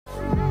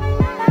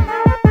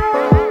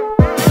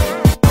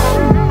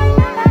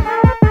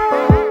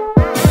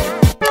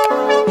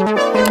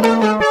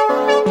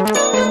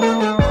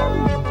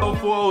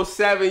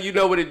7. You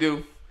know what it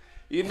do.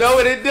 You know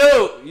what it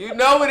do. You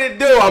know what it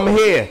do. I'm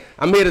here.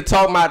 I'm here to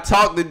talk my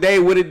talk today.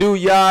 What it do,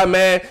 y'all,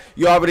 man?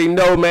 You already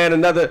know, man.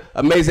 Another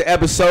amazing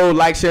episode.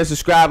 Like, share,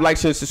 subscribe. Like,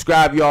 share,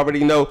 subscribe. You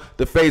already know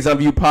the Phase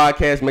Unview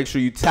podcast. Make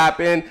sure you tap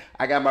in.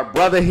 I got my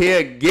brother here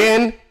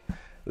again.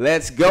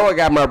 Let's go. I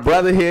got my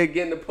brother here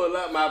again to pull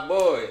up. My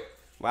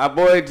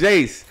boy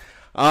Jace.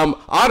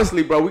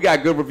 Honestly, bro, we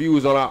got good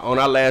reviews on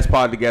our last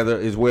pod together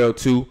as well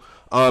too.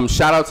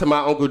 Shout out to my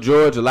Uncle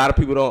George. A lot of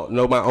people don't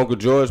know my Uncle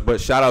George, but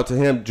shout out to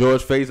him,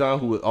 George Faison,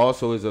 who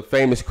also is a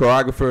famous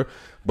choreographer.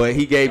 But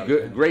he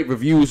gave great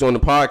reviews on the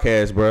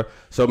podcast, bro.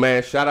 So,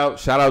 man, shout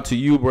out to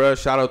you, bro.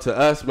 Shout out to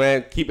us,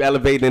 man. Keep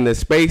elevating the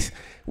space.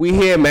 We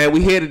here, man.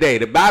 We here today.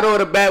 The battle of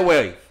the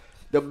Beltway.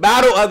 The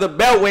battle of the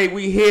Beltway.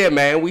 We here,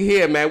 man. We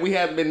here, man. We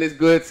haven't been this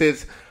good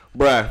since,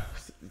 bruh.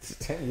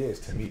 10 years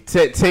to me.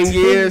 10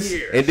 years.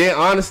 And then,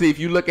 honestly, if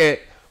you look at,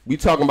 we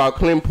talking about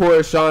Clint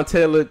Porter, Sean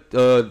Taylor,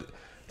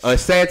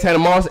 Santana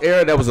Moss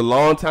era, that was a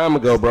long time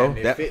ago, bro.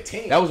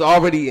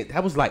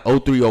 That was like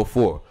 03,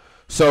 04.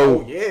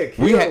 So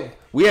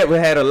we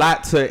had a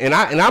lot to, and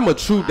I'm a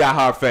true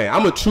diehard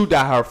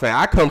fan.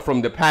 I come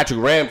from the Patrick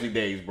Ramsey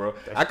days, bro.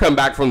 I come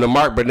back from the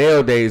Mark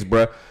Brunell days,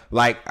 bro.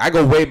 Like, I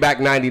go way back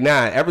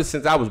 99. Ever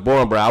since I was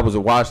born, bro, I was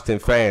a Washington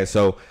fan.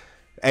 So,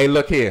 hey,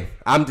 look here.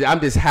 I'm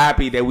just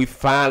happy that we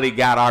finally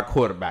got our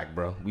quarterback,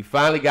 bro. We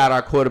finally got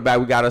our quarterback.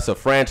 We got us a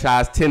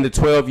franchise 10 to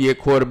 12-year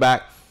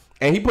quarterback.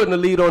 And he putting the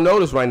lead on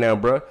notice right now,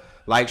 bro.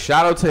 Like,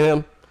 shout out to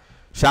him.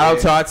 Shout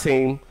out to our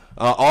team.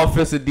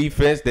 Offensive,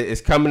 defense that is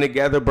coming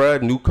together, bro.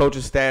 New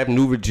coaching staff,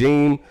 new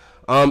regime.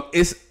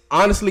 It's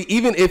honestly,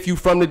 even if you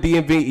from the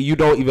DMV and you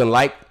don't even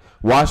like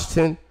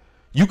Washington,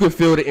 you can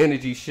feel the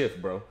energy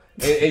shift, bro.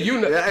 And you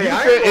know, you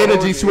feel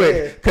energy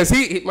switch. Because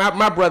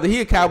my brother,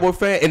 he a Cowboy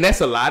fan, and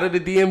that's a lot of the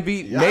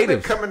DMV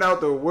natives. Coming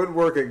out the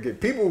woodwork and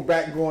get people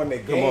back going to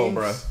games. Come on,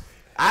 bro.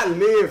 I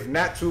live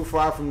not too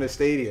far from the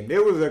stadium.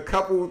 There was a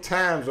couple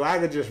times where I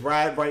could just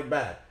ride right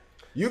by.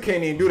 You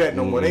can't even do that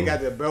no more. They got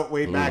the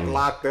Beltway back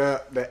locked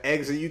up. The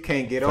exit, you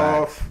can't get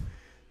off.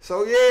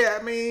 So, yeah,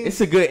 I mean.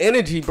 It's a good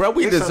energy, bro.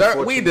 We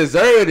deserve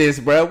this,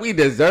 bro. We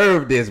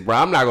deserve this, bro.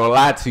 I'm not going to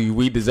lie to you.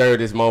 We deserve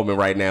this moment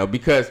right now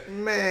because,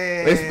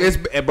 man,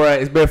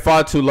 it's been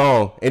far too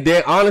long. And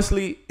then,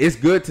 honestly, it's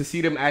good to see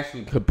them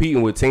actually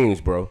competing with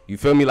teams, bro. You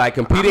feel me? Like,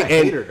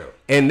 competing.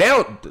 And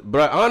now,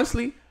 bro,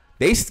 honestly,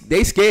 They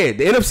scared.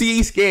 The NFC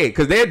East scared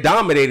because they're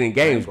dominating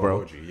games,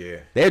 bro.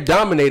 They're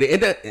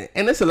dominating.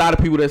 And there's a lot of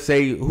people that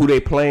say who they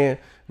playing.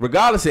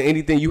 Regardless of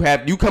anything you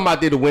have, you come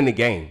out there to win the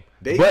game.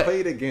 They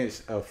played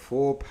against a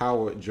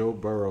full-powered Joe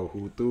Burrow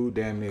who threw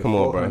damn near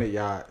 400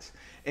 yards.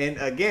 And,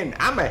 again,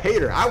 I'm a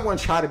hater. I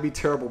want y'all to be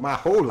terrible my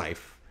whole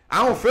life.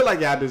 I don't feel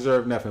like y'all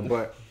deserve nothing,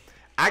 but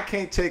I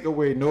can't take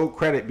away no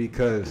credit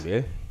because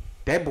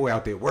that boy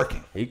out there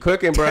working. He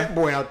cooking, bro. That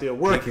boy out there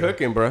working. He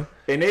cooking, bro.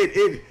 And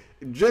it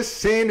just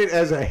seeing it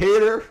as a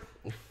hater,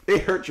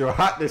 it hurt your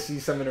heart to see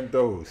some of them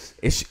throws.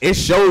 It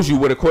shows you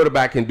what a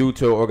quarterback can do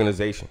to an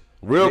organization.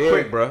 Real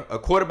quick, bro. A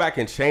quarterback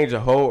can change a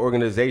whole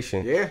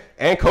organization. Yeah.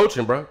 And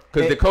coaching, bro.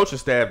 Because the coaching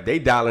staff, they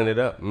dialing it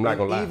up. I'm not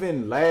going to lie.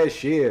 Even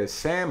last year,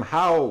 Sam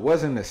Howell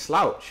wasn't a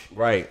slouch.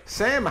 Right.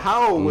 Sam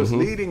Howell was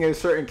leading in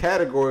certain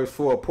categories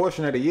for a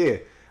portion of the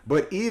year.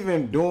 But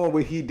even doing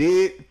what he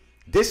did,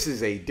 this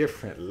is a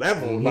different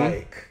level.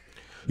 Like,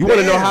 you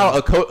want to know how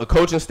a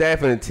coaching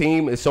staff and a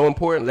team is so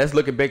important? Let's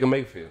look at Baker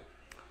Mayfield.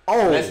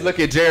 Oh, let's look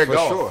at Jared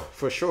Goff.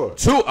 For sure.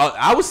 Two,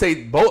 I would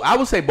say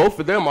both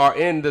of them are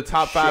in the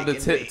top 5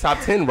 to top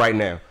 10 right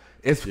now.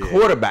 It's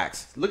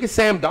quarterbacks. Look at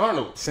Sam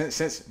Darnold.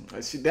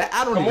 See that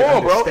I don't Come even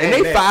on, bro. And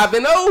they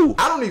 5-0.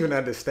 I don't even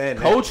understand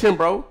that. Coaching,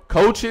 bro.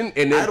 Coaching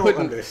and then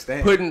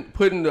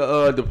putting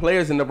the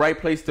players in the right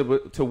place to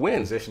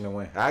win. Position to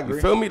win. I agree.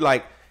 You feel me?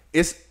 Like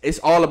it's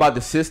all about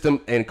the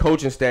system and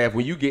coaching staff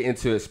when you get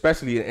into,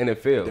 especially in the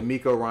NFL.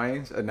 DeMeco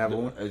Ryans, another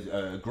one.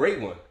 A great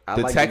one.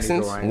 The like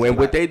Texans, when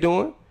what they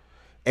doing.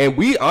 And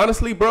we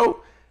honestly, bro,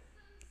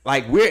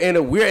 like we're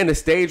in a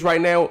stage right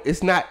now.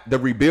 It's not the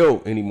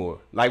rebuild anymore.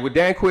 Like what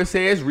Dan Quinn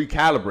says,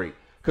 recalibrate.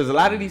 Because a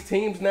lot of these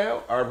teams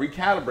now are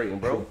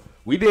recalibrating, bro.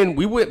 We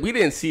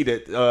didn't see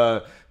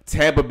that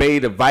Tampa Bay,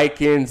 the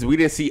Vikings. We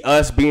didn't see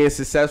us being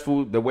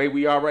successful the way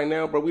we are right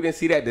now, bro. We didn't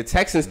see that. The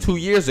Texans 2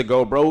 years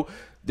ago, bro.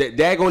 That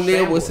daggone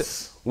there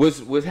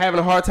was having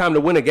a hard time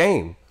to win a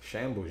game.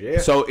 Shambles, yeah.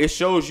 So it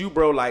shows you,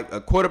 bro, like a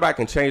quarterback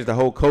can change the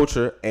whole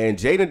culture. And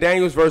Jaden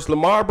Daniels versus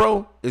Lamar,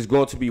 bro, is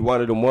going to be one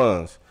of them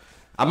ones.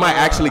 I might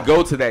actually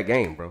go to that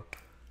game, bro.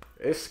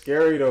 It's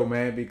scary though,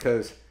 man,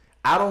 because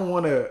I don't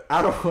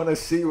wanna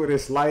see what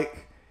it's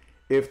like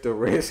if the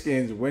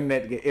Redskins win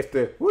that game.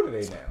 What are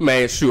they now?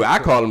 Man, shoot, I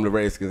call them the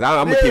Redskins.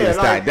 I'm gonna keep it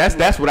like,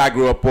 that's what I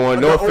grew up on.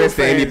 No offense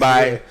to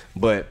anybody,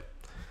 but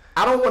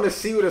I don't want to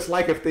see what it's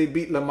like if they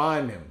beat Lamar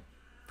and them.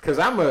 Because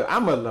I'm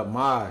a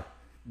Lamar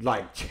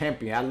like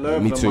champion. I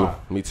love Lamar.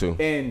 Me too.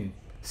 And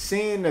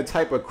seeing the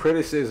type of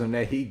criticism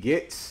that he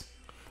gets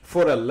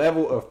for the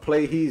level of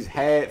play he's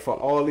had for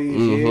all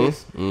these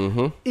years,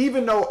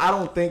 even though I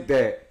don't think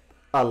that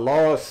a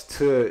loss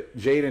to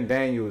Jaden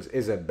Daniels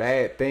is a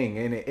bad thing,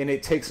 and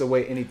it takes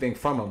away anything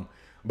from him.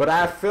 But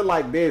I feel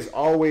like there's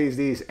always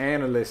these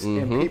analysts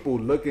and people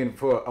looking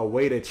for a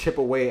way to chip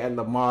away at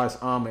Lamar's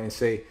armor and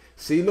say,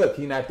 see, look,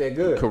 he's not that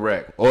good.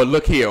 Correct. Or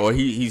look here, or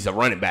he's a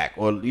running back,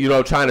 or,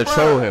 trying to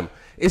show him.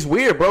 It's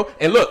weird, bro.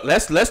 And look,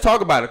 let's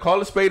talk about it.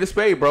 Call a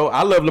spade, bro.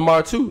 I love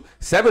Lamar, too.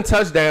 7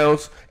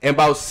 touchdowns and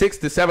about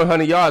 600 to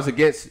 700 yards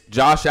against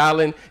Josh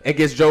Allen,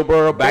 against Joe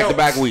Burrow,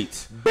 back-to-back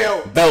weeks.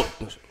 Belt.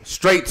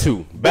 Straight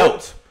to.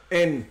 Belt.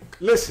 And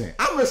listen,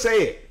 I'm going to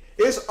say it.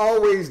 It's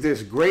always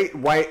this great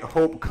white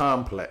hope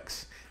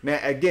complex. Now,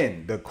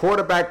 again, the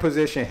quarterback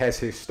position has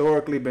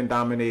historically been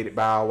dominated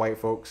by our white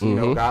folks.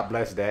 God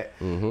bless that.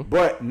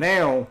 But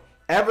now,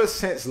 ever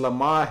since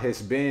Lamar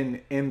has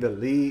been in the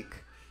league,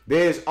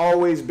 there's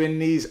always been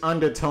these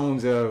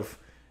undertones of,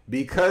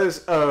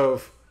 because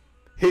of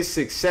his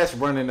success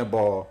running the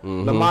ball,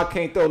 Lamar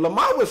can't throw.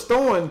 Lamar was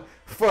throwing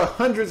for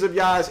hundreds of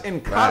yards in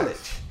college.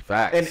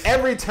 Facts. And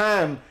every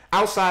time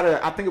outside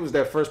of, I think it was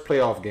their first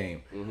playoff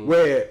game,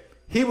 where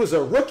he was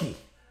a rookie.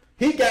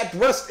 He got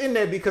thrust in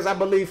there because I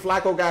believe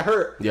Flacco got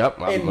hurt.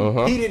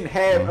 And he didn't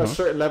have a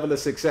certain level of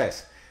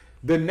success.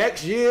 The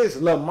next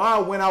years,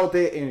 Lamar went out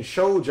there and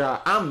showed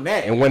y'all, I'm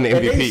that. And won the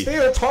MVP. And they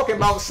still talking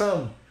about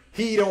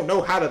he don't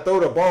know how to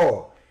throw the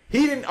ball.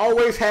 He didn't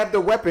always have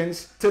the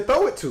weapons to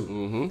throw it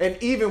to.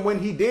 And even when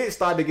he did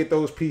start to get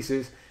those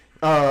pieces,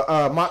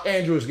 Mark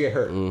Andrews get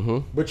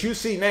hurt. But you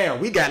see now,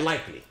 we got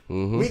Likely.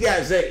 We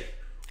got Zay.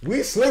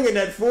 We slinging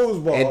that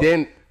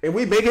foosball. And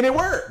we making it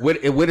work.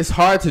 What it's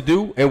hard to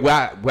do, and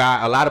why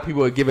a lot of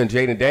people are giving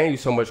Jaden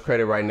Daniels so much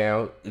credit right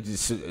now,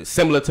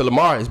 similar to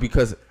Lamar, is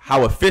because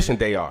how efficient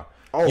they are.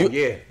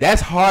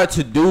 That's hard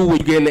to do when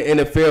you get in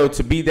the NFL,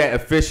 to be that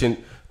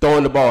efficient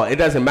throwing the ball. It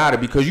doesn't matter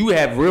because you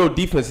have real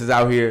defenses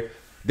out here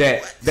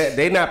that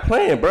they're not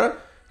playing, bro.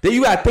 Then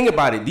you got to think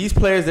about it. These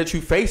players that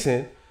you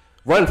facing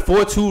run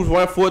 4.2s,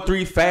 run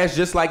 4.3 fast,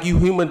 just like you,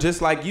 human,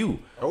 just like you.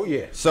 Oh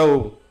yeah.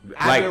 So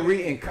I've been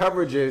reading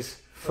coverages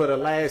for the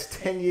last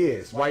 10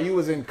 years. While you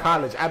was in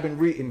college, I've been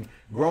reading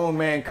grown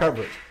man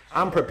coverage.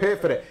 I'm prepared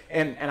for that.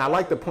 And I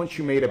like the point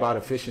you made about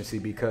efficiency,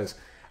 because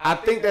I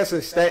think that's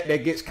a stat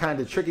that gets kind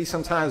of tricky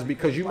sometimes,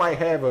 because you might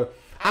have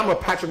I'm a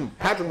Patrick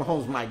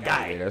Mahomes, my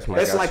guy. Yeah,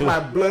 that's like my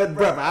blood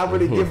brother. I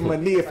really give him a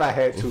knee if I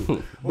had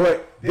to.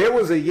 But there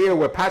was a year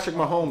where Patrick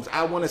Mahomes,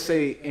 I want to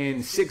say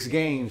in 6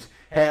 games,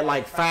 had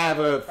like 5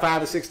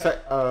 or 6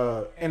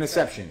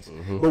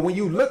 interceptions. But when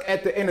you look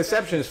at the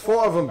interceptions,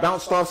 4 of them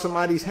bounced off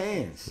somebody's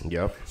hands.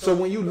 So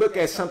when you look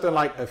at something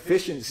like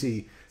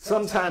efficiency,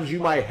 sometimes you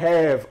might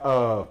have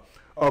a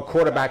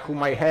quarterback who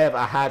might have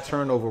a high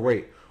turnover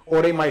rate,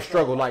 or they might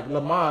struggle. Like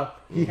Lamar,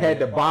 he had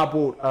the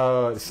bobbled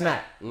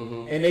snap.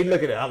 And they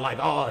look at it, I'm like,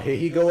 oh, here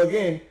he go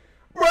again.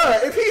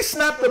 Bruh, if he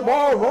snapped the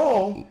ball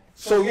wrong,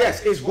 so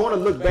yes, it's going to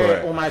look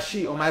bad on my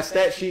sheet. On my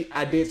stat sheet,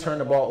 I did turn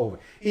the ball over.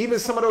 Even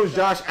some of those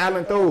Josh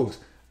Allen throws.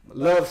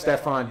 Love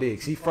Stephon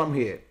Diggs. He from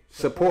here.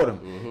 Support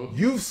him.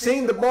 You've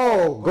seen the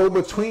ball go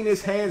between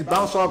his hands,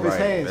 bounce off his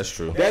hands. That's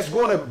true. That's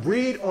going to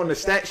read on the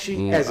stat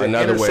sheet as an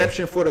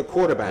interception for the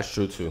quarterback. That's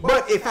true too.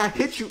 But if I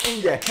hit you in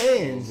your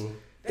hands,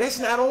 that's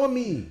not on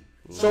me.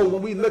 So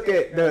when we look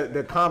at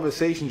the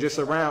conversation just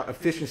around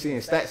efficiency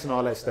and stats and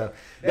all that stuff,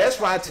 that's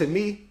why, to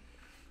me,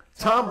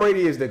 Tom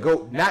Brady is the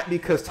GOAT, not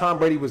because Tom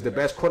Brady was the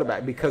best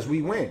quarterback, because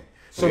we win.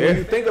 So when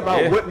you think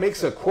about what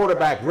makes a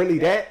quarterback really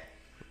that,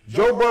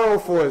 Joe Burrow,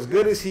 for as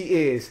good as he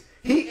is,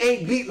 he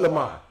ain't beat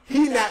Lamar.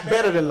 He's not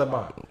better than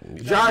Lamar.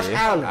 Josh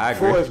Allen,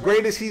 for as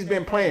great as he's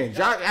been playing,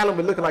 Josh Allen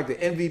been looking like the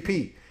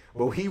MVP.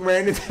 But he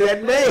ran into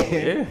that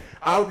man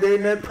out there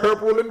in that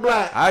purple and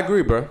black. I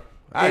agree, bro.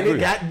 I agree. It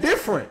got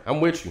different. I'm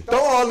with you. Throw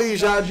all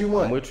these yards you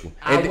want. I'm with you.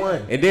 I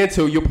won. And then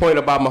to your point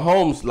about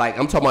Mahomes, like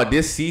I'm talking about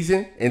this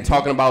season and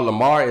talking about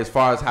Lamar as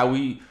far as how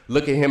we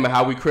look at him and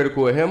how we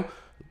critical of him.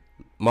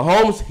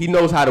 Mahomes, he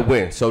knows how to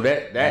win. So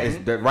that is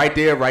right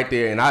there.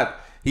 And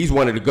he's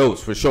one of the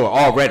GOATs for sure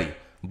already.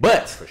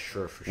 But for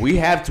sure. we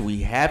have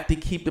to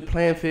keep the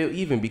playing field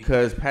even,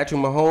 because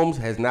Patrick Mahomes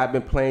has not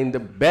been playing the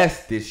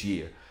best this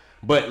year.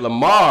 But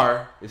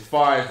Lamar, as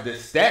far as the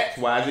stats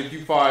wise,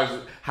 as far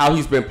as how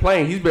he's been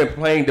playing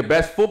the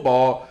best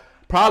football,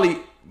 probably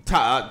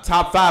top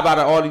 5 out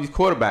of all these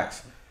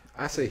quarterbacks.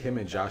 I say him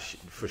and Josh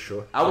for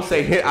sure. I would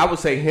say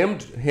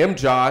him,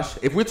 Josh.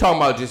 If we're talking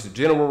about just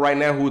general right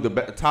now, who the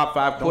top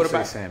 5 quarterbacks?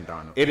 Don't say Sam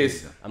Darnold. It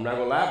is. I'm not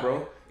gonna lie,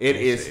 bro. It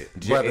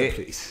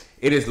please.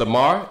 It is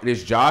Lamar. It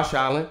is Josh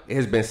Allen. It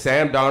has been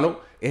Sam Darnold.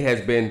 It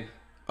has been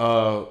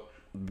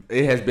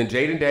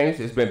Jaden Daniels.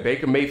 It's been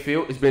Baker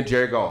Mayfield. It's been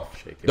Jared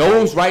Goff.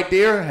 Those right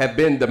there have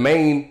been the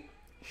main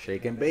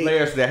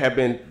players that have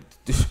been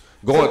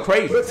going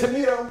crazy. But to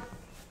me, though,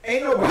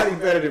 ain't nobody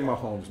better than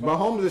Mahomes.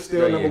 Mahomes is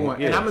still number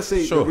one. And I'm going to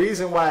say the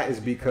reason why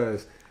is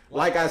because,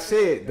 like I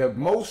said, the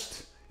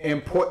most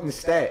important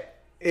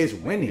stat is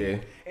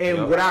winning.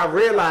 And what I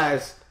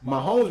realized,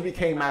 Mahomes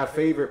became my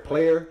favorite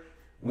player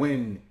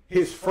when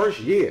his first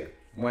year,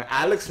 when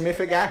Alex Smith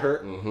had got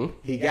hurt,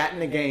 he got in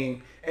the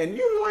game. And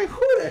you were like,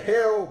 who the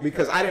hell?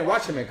 Because I didn't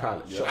watch him in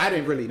college, so I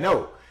didn't really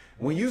know.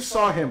 when you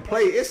saw him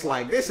play, it's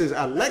like, this is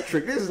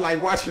electric. This is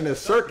like watching a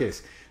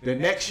circus. The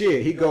next year,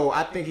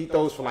 I think he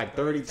throws for like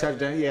 30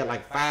 touchdowns. He had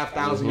like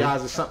 5,000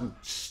 yards or something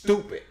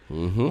stupid.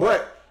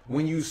 But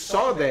when you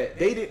saw that,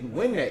 they didn't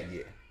win that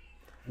year.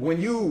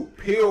 When you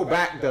peel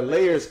back the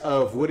layers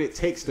of what it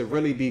takes to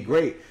really be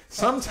great,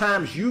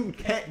 sometimes you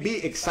can't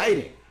be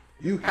exciting.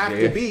 You have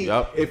to be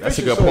efficient. That's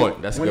a good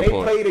point. That's a good point.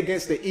 When they played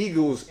against the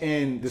Eagles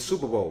in the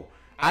Super Bowl,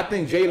 I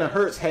think Jalen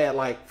Hurts had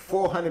like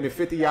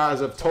 450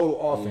 yards of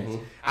total offense.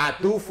 I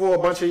threw for a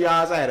bunch of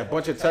yards. I had a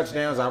bunch of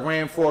touchdowns. I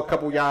ran for a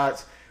couple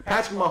yards.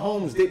 Patrick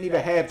Mahomes didn't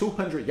even have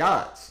 200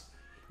 yards.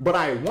 But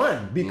I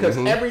won because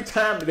every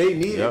time they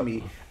needed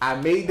me, I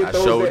made the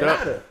throws that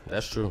mattered.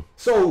 That's true.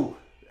 So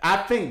I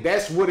think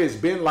that's what it's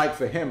been like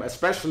for him,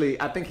 especially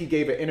I think he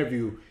gave an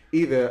interview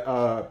either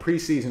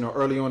preseason or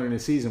early on in the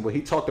season where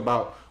he talked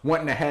about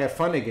wanting to have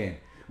fun again.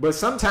 But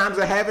sometimes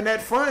of having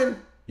that fun,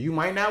 you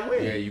might not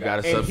win. Yeah, you got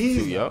to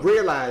substitute. And he's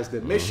realized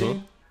the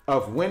mission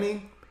of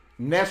winning.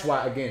 And that's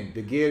why, again,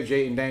 to give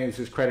Jaden Daniels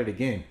his credit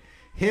again,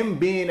 him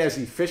being as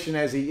efficient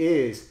as he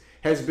is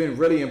has been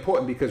really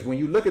important because when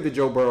you look at the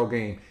Joe Burrow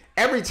game,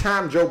 every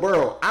time Joe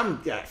Burrow,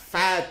 I'm got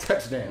 5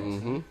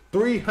 touchdowns,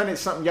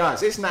 300-something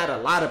yards. It's not a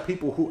lot of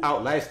people who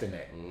outlasting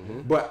that.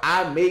 But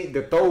I made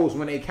the throws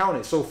when they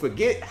counted. So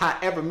forget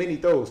however many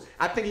throws.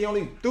 I think he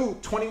only threw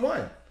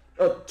 21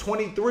 or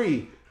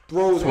 23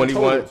 throws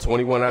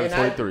 21 out of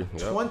 23.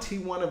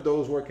 21 of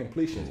those were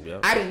completions.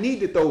 I didn't need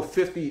to throw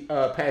 50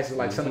 passes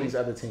like some of these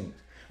other teams.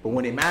 But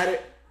when it mattered,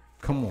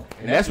 come on.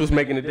 And that's what's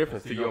making the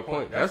difference, to your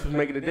point. That's what's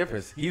making the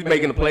difference. He's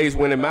making the plays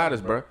when it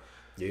matters, bro.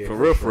 Yeah, for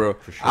real. Sure.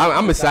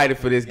 I'm excited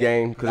for this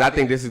game because I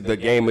think this is the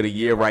game of the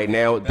year right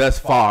now thus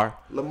far.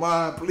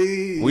 Lamar,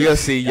 please. We'll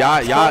see.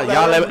 Y'all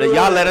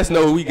let us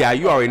know who we got.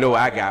 You already know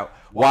what I got.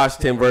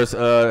 Washington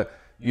versus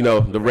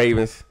the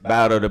Ravens,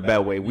 battle of the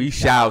Beltway. We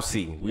shall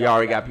see. We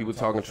already got people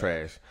talking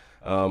trash.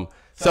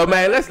 So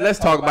man, let's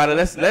talk about it.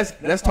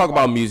 Let's talk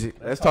about music.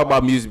 Let's talk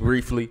about music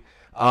briefly.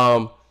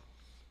 I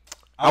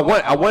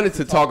wanted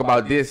to talk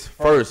about this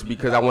first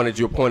because I wanted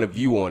your point of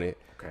view on it.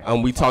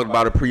 We talked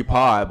about a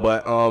pre-pod,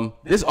 but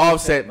this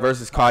Offset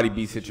versus Cardi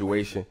B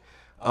situation,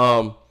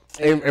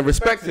 in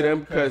respect to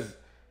them because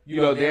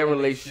their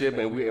relationship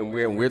and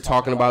we're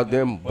talking about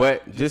them,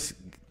 but just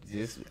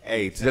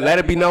hey, to let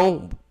it be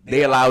known,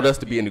 they allowed us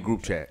to be in the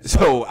group chat.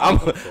 So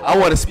I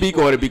want to speak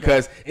on it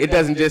because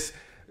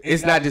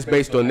it's not just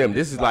based on them.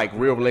 This is like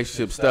real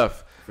relationship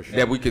stuff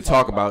that we could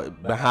talk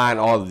about behind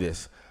all of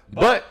this.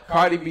 But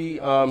Cardi B,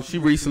 she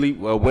recently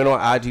went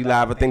on IG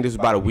Live. I think this was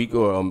about a week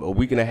or a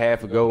week and a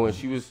half ago, and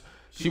she was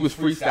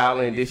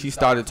freestyling. And then she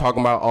started talking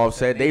about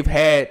Offset. They've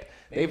had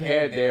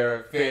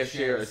their fair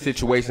share of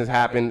situations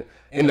happen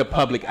in the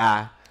public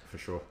eye, for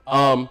sure.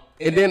 And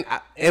then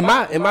in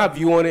my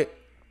view on it,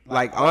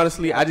 like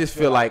honestly, I just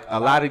feel like a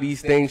lot of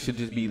these things should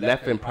just be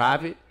left in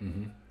private.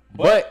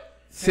 But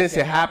since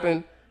it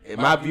happened, in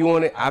my view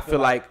on it, I feel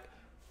like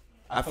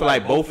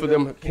both of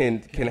them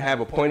can have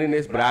a point in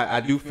this, but I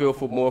do feel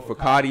more for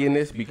Cardi in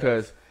this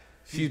because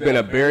she's been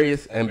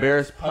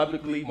embarrassed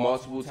publicly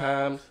multiple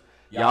times.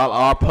 Y'all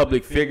are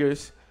public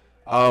figures.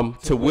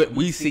 To what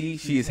we see,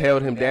 she has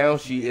held him down.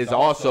 She is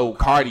also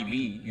Cardi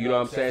B. You know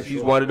what I'm saying?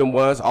 She's one of them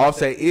ones.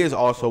 Offset is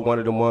also one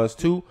of them ones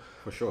too.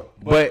 For sure.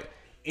 But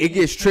it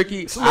gets tricky.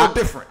 It's a little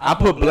different. I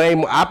put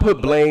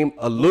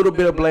a little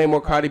bit of blame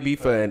on Cardi B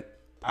for,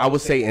 I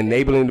would say,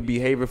 enabling the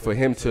behavior for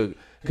him to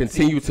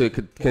continue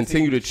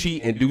to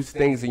cheat and do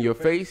things in your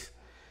face.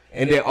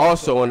 And then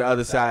also on the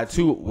other side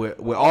too, with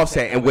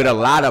Offset and with a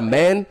lot of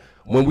men,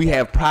 when we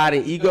have pride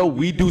and ego,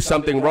 we do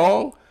something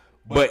wrong.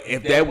 But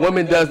if that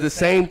woman does the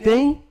same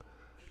thing,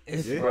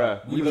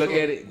 we look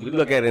at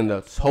it in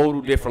a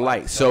total different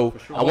light. So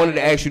I wanted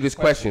to ask you this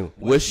question: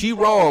 was she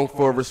wrong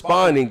for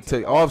responding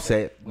to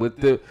Offset when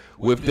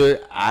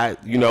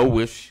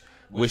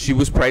she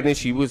was pregnant,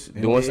 she was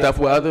doing stuff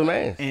with other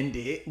men? And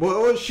did.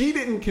 Well, she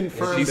didn't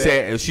confirm She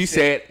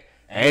said,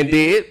 and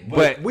did,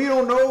 but we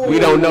don't know. We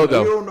don't know,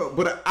 though. We don't know.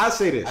 But I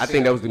say this. I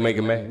think that was to make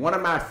it mad. One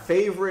of my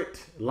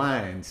favorite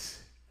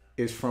lines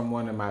is from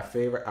one of my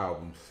favorite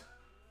albums.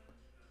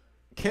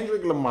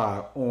 Kendrick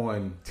Lamar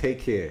on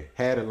Take Care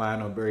had a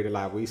line on Buried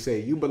Alive where he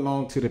said, "You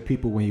belong to the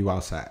people when you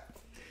outside.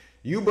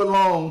 You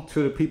belong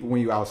to the people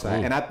when you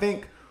outside." And I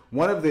think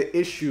one of the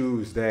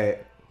issues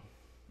that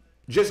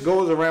just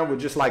goes around with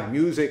just like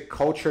music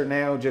culture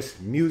now,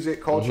 just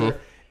music culture,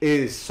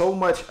 is so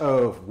much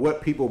of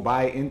what people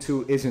buy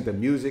into isn't the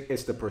music,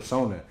 it's the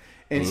persona.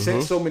 And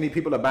since so many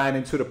people are buying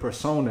into the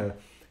persona,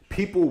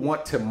 people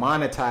want to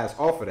monetize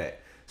off of that.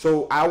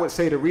 So I would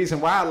say the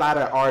reason why a lot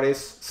of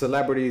artists,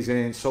 celebrities,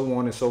 and so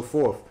on and so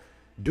forth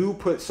do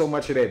put so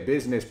much of their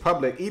business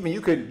public, even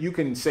you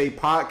can say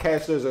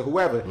podcasters or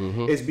whoever,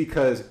 is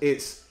because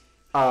it's,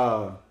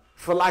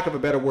 for lack of a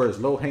better word,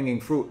 low-hanging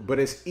fruit. But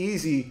it's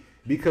easy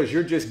because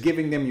you're just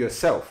giving them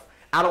yourself.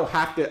 I don't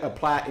have to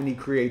apply any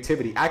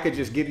creativity. I could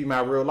just give you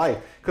my real life.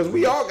 Because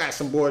we all got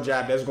some boy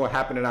job that's going to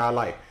happen in our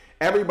life.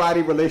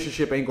 Everybody's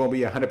relationship ain't going to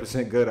be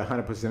 100% good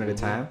 100% of the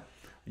time.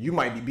 You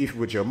might be beefing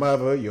with your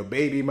mother, your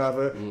baby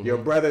mother, your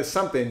brother,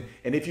 something.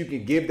 And if you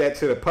can give that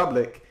to the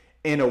public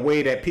in a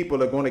way that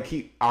people are going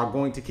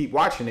to keep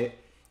watching it,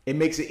 it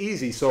makes it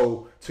easy.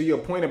 So to your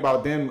point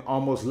about them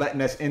almost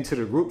letting us into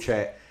the group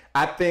chat,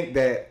 I think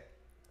that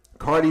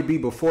Cardi B,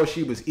 before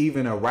she was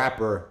even a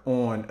rapper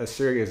on a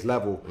serious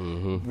level,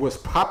 was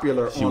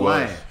popular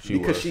online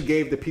because she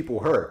gave the people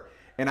her.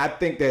 And I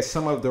think that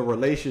some of the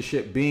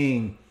relationship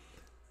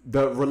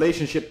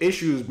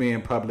issues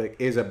being public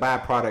is a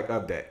byproduct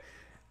of that.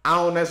 I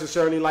don't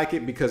necessarily like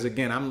it because,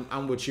 again,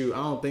 I'm with you. I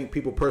don't think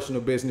people's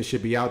personal business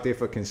should be out there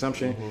for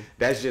consumption.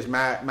 That's just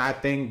my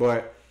thing.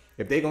 But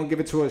if they're going to give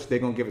it to us, they're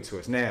going to give it to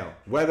us. Now,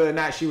 whether or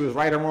not she was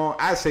right or wrong,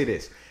 I say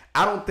this.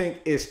 I don't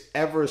think it's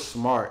ever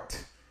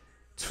smart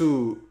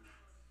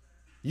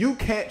you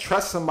can't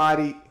trust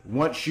somebody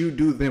once you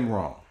do them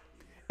wrong.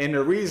 And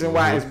the reason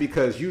why is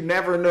because you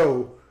never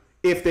know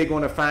if they're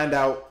going to find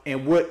out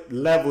and what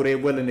level they're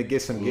willing to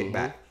get some get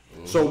back.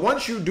 So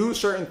once you do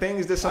certain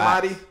things to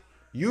somebody,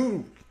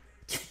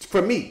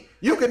 for me,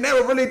 you can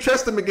never really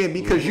trust them again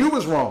because you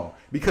was wrong.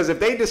 Because if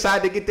they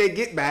decide to get their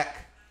get back,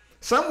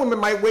 some women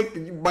might wake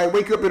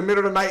you up in the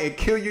middle of the night and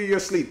kill you in your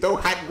sleep, throw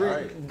hot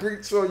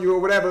grease on you or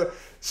whatever.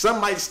 Some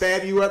might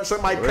stab you up,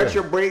 some might cut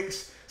your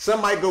brakes,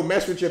 some might go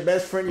mess with your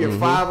best friend, your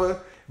father.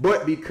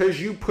 But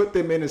because you put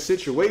them in a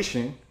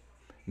situation,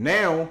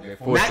 now,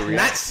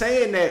 not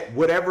saying that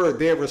whatever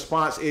their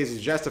response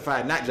is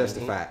justified, not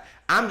justified.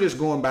 I'm just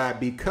going by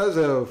because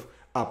of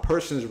a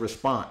person's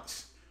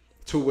response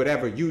to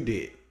whatever you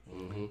did.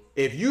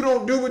 If you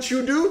don't do what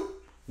you do,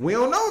 we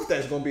don't know if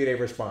that's going to be their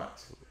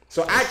response.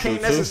 So I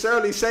can't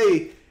necessarily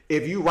say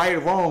if you right or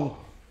wrong,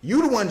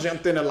 you the one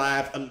jumped in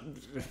alive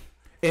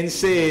and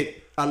said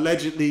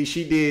allegedly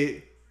she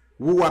did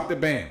woo up the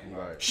band.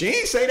 Right. She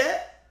ain't say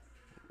that.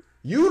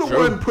 You the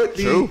one put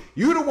you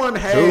the one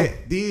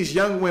had these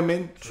young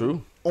women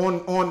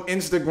on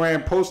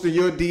Instagram posting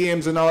your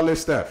DMs and all this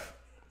stuff.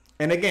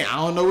 And again, I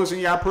don't know what's in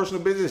y'all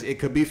personal business. It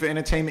could be for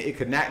entertainment. It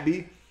could not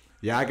be.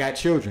 Y'all got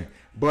children.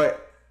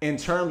 But in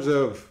terms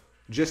of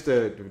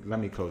let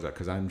me close up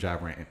because I'm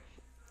job ranting.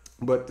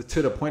 But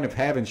to the point of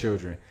having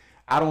children,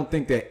 I don't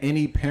think that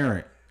any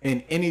parent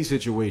in any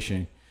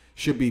situation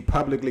should be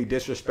publicly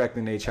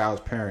disrespecting their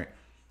child's parent.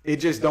 It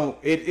just don't.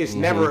 It's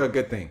never a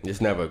good thing. It's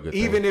never a good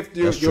thing. Even if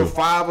your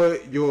father,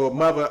 your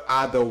mother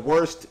are the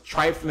worst,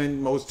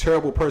 trifling, most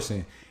terrible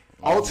person,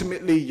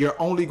 ultimately you're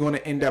only going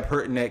to end up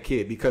hurting that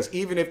kid because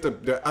even if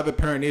the other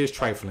parent is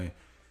trifling,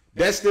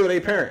 that's still their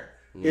parent.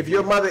 If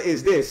your mother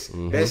is this,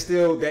 that's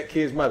still that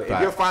kid's mother. If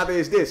your father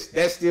is this,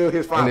 that's still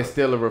his father. And it's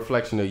still a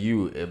reflection of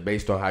you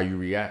based on how you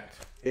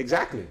react.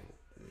 Exactly.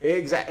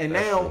 And that's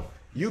now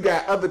you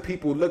got other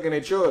people looking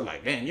at you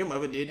like, man, your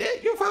mother did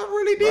that. Your father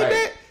really did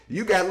that.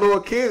 You got little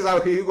kids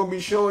out here who gonna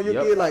be showing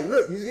your kid like,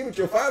 look, you see what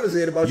your father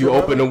said about you. You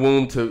open the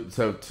womb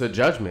to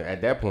judgment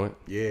at that point.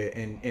 Yeah,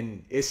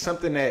 and it's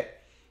something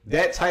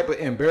that type of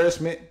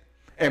embarrassment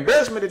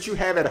that you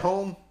have at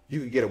home, you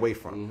can get away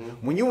from.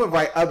 When you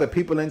invite other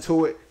people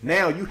into it,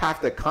 now you have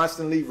to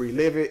constantly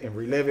relive it and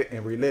relive it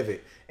and relive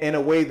it in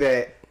a way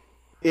that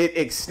it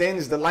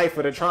extends the life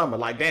of the trauma.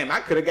 Like, damn, I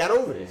could have got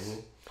over this.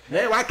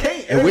 Now I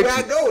can't. Everywhere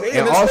I go, they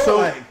also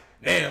like,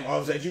 damn,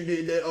 Offset, you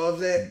did that,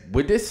 Offset.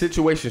 What this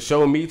situation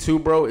showing me too,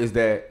 bro, is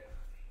that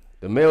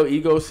the male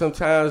ego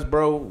sometimes,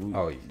 bro.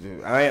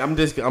 I'm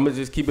gonna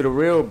just keep it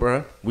real,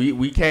 bro.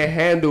 We can't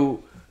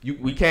handle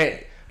we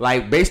can't,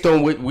 like, based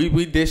on what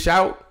we dish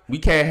out. We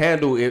can't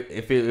handle it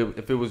if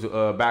it was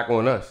back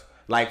on us.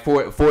 Like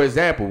for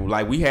example,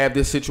 like we have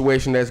this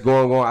situation that's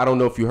going on. I don't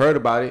know if you heard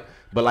about it,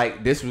 but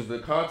like this was the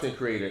content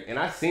creator, and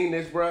I seen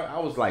this, bro. I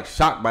was like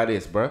shocked by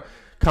this, bro.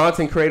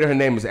 Content creator, her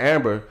name is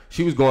Amber.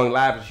 She was going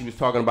live and she was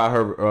talking about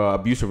her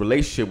abusive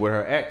relationship with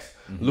her ex,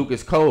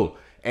 Lucas Coly,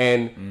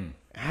 and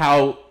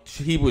how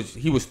he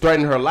was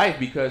threatening her life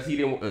because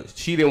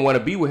she didn't want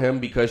to be with him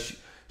because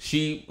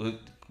she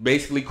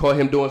basically caught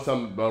him doing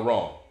something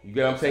wrong. You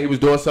get what I'm saying? He was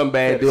doing something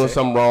bad, doing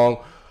something wrong,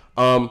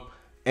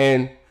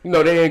 and you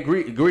know they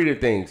didn't agree to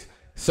things.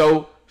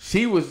 So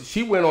she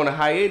went on a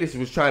hiatus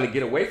and was trying to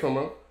get away from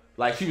her.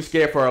 Like she was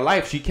scared for her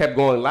life. She kept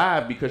going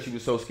live because she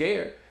was so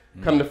scared.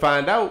 Come to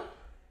find out,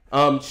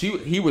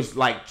 he was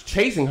like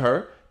chasing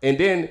her, and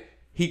then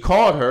he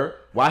called her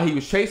while he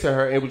was chasing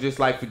her and was just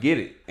like, forget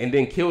it, and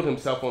then killed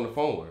himself on the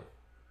phone with her.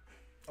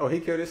 Oh, he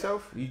killed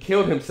himself? He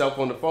killed himself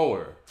on the phone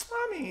with her.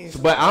 I mean,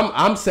 but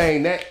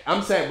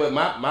but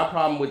my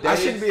problem with that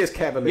I shouldn't be as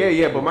cavalier.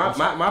 Yeah, but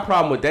my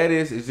problem with that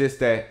is just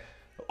that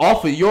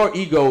off of your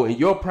ego and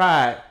your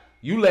pride,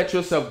 you let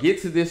yourself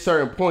get to this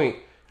certain point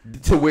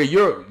to where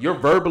you're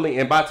verbally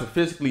and about to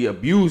physically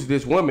abuse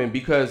this woman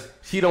because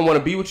she don't want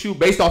to be with you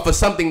based off of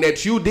something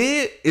that you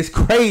did. It's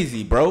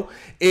crazy, bro.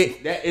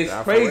 It's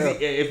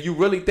crazy if you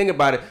really think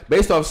about it.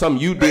 Based off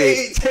something you did,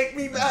 hey, take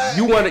me back.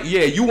 You want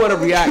to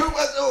react.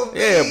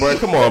 Yeah, bro.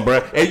 Come on,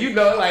 bro. And you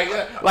know, like,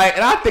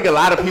 and I think a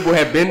lot of people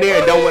have been there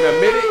and don't want to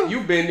admit it.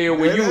 You've been there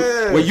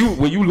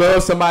when you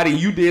love somebody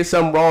and you did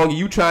something wrong and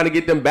you trying to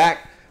get them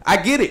back. I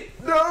get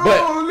it.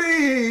 Don't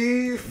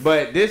leave.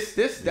 But that's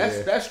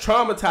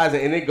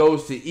traumatizing, and it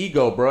goes to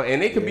ego, bro.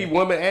 And it could be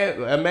women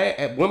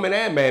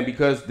and man,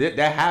 because that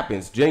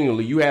happens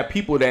genuinely. You have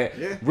people that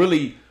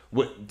really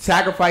would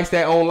sacrifice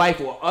their own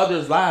life or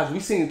others' lives.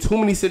 We've seen too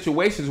many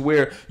situations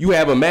where you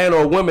have a man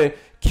or a woman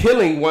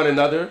killing one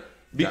another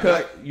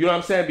because you know what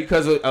I'm saying,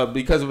 because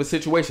of a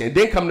situation, and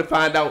then come to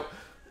find out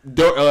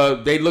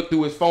they looked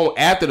through his phone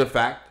after the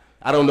fact.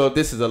 I don't know if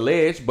this is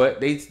alleged,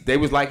 but they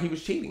was like he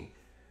was cheating.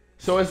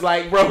 So it's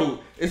like, bro,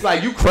 it's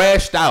like you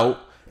crashed out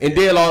and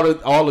did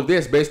all of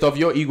this based off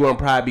your ego and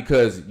pride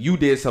because you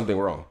did something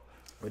wrong.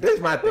 But this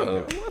is my thing,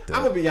 though.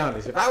 I'm gonna be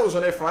honest. If I was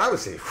on that phone, I would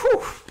say,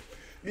 whew.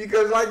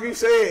 Because like you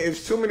said,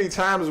 it's too many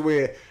times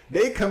where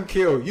they come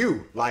kill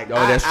you. Like,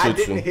 I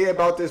didn't hear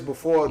about this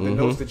before the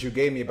notes that you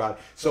gave me about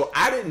it. So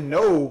I didn't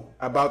know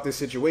about this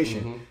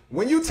situation.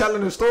 When you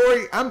telling the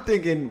story, I'm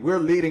thinking we're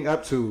leading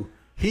up to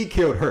he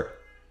killed her.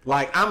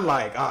 Like, I'm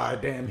like,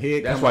 damn,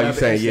 here. That's why you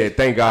saying, yeah,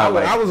 thank God.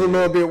 I was a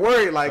little bit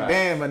worried, like,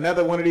 damn,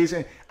 another one of these.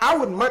 I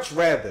would much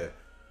rather.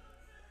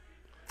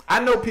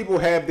 I know people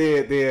have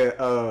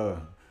their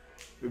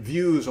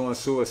views on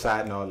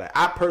suicide and all that.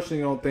 I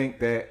personally don't think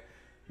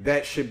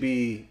that should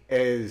be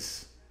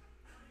as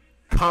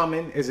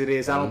common as it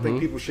is. I don't think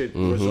people should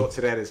resort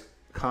to that as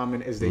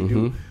common as they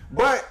do.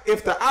 But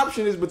if the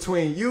option is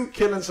between you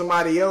killing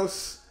somebody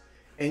else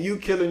and you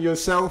killing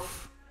yourself,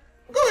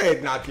 go ahead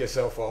and knock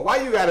yourself off.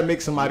 Why you got to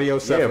make somebody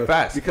else suffer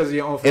because of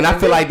your own feelings? And I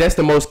feel like that's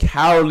the most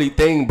cowardly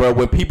thing, bro.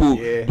 When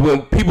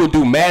people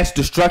do mass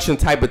destruction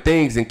type of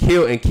things and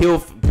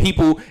kill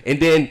people and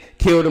then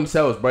kill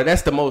themselves, bro.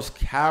 That's the most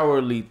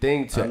cowardly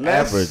thing to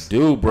ever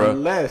do, bro.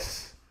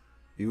 Unless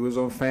you was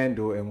on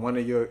FanDuel and one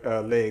of your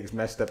legs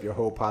messed up your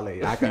whole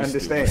parlay. I can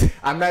understand.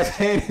 I'm not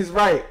saying it's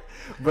right,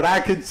 but I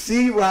could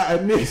see why a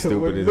nigga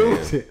would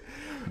lose it.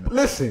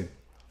 Listen,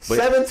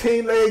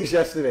 17 legs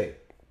yesterday.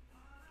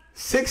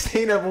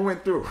 16 of them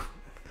went through.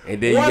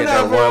 And then you get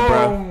that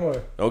one,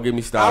 bro. Don't get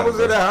me started. I was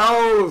in the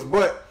house.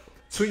 But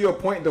to your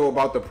point, though,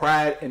 about the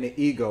pride and the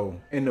ego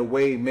and the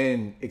way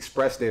men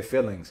express their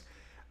feelings,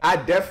 I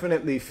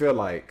definitely feel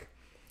like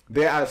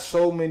there are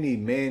so many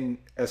men,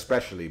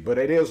 especially, but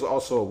it is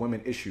also a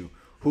women issue,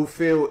 who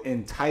feel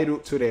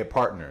entitled to their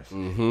partners.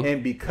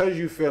 And because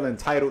you feel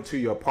entitled to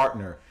your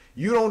partner,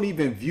 you don't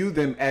even view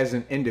them as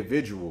an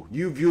individual.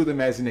 You view them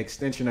as an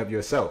extension of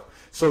yourself.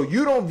 So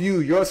you don't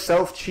view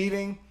yourself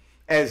cheating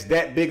as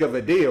that big of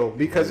a deal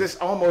because it's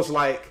almost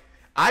like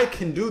I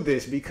can do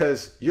this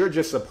because you're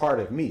just a part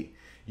of me.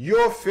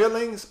 Your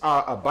feelings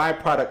are a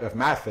byproduct of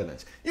my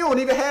feelings. You don't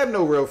even have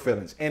no real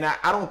feelings. And I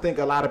don't think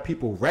a lot of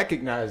people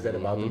recognize that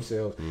about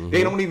themselves.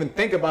 They don't even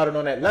think about it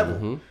on that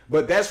level.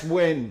 But that's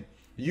when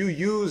you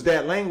use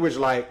that language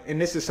like, and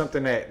this is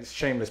something that,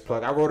 shameless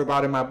plug, I wrote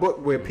about in my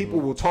book where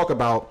people will talk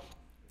about,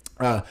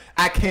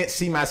 I can't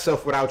see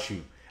myself without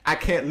you. I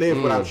can't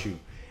live without you.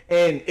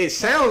 And it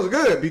sounds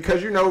good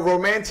because, you know,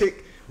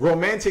 romantic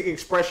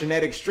expression,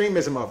 that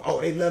extremism of,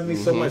 oh, they love me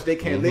so much they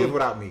can't live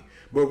without me.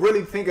 But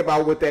really think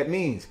about what that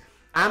means.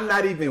 I'm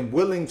not even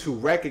willing to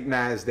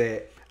recognize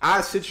that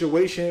our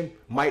situation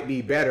might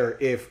be better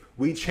if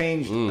we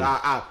change.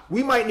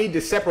 We might need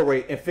to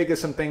separate and figure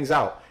some things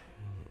out.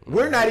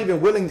 We're not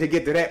even willing to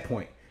get to that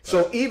point.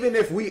 So even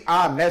if we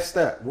are messed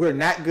up, we're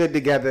not good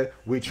together,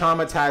 we're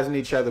traumatizing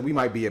each other, we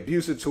might be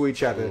abusive to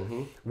each other,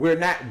 we're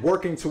not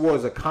working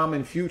towards a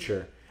common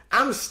future,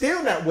 I'm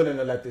still not willing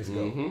to let this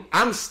go.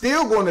 I'm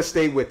still going to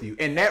stay with you.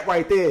 And that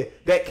right there,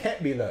 that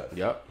can't be love.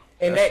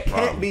 And that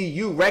can't be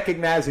you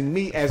recognizing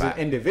me as an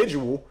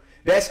individual.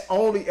 That's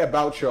only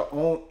about your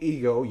own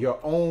ego, your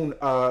own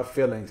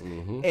feelings.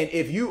 And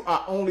if you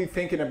are only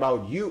thinking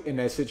about you in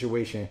that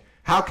situation,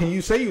 how can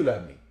you say you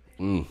love me?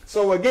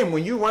 So again,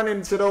 when you run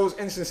into those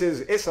instances,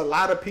 it's a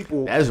lot of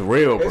people. That's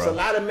real, bro. There's a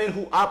lot of men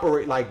who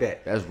operate like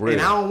that. That's real.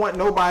 And I don't want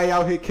nobody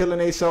out here killing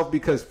themselves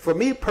because for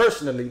me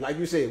personally, like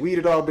you said,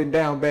 we'd all been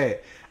down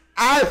bad.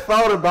 I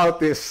thought about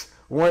this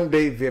one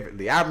day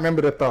vividly. I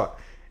remember the thought.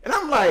 And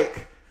I'm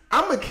like,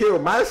 I'm going to kill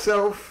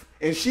myself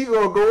and she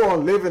going to go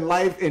on living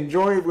life,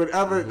 enjoying with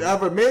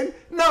other men?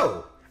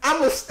 No. I'm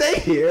going to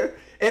stay here.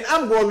 And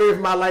I'm going to live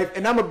my life,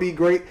 and I'm going to be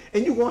great,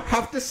 and you're going to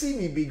have to see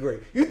me be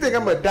great. You think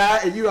I'm going to die,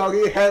 and you out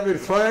here having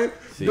fun,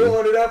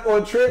 doing it up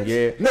on trips?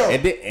 Yeah. No.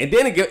 And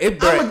then I'm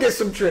going to get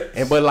some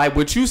trips. But like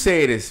what you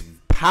said is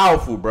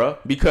powerful, bro,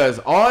 because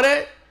all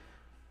that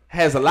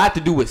has a lot to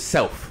do with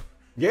self.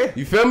 Yeah.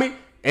 You feel me?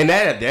 And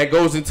that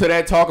goes into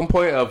that talking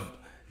point of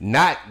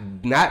not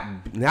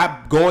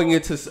going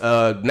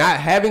into, not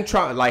having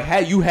trauma,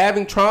 like you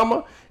having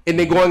trauma, and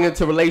then going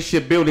into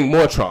relationship building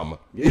more trauma.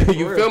 Yeah,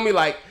 you feel me?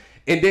 Like,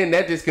 and then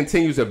that just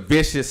continues a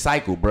vicious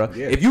cycle, bro.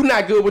 Yeah. If you're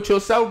not good with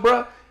yourself,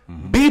 bro,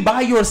 be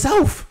by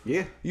yourself.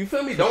 Yeah. You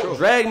feel me? Don't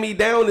drag me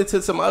down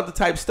into some other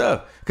type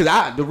stuff.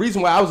 Because the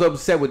reason why I was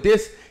upset with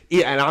this,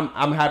 and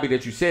I'm happy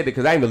that you said it,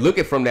 because I ain't even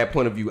looking from that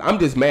point of view. I'm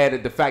just mad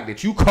at the fact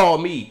that you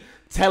called me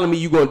telling me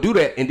you're going to do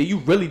that, and then you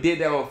really did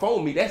that on the phone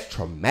with me. That's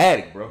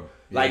traumatic, bro.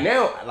 Yeah. Like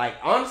now, like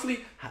honestly,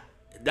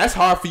 that's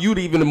hard for you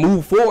to even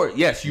move forward.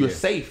 Yes, you're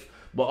safe.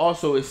 but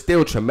also it's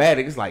still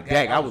traumatic. It's like,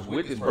 dang, I was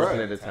with this person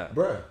at the time.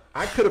 Bruh,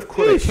 I could have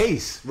caught a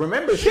case.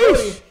 Remember,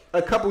 Shirley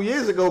a couple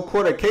years ago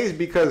caught a case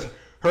because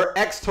her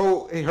ex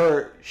told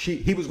her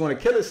he was going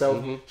to kill himself.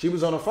 Mm-hmm. She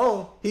was on the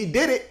phone. He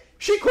did it.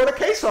 She caught a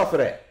case off of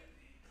that.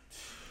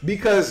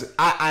 Because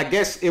I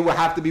guess it would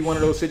have to be one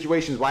of those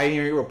situations why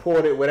you didn't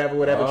report it, whatever,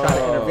 try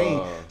to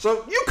intervene.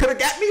 So you could have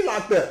got me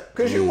locked up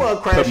because you want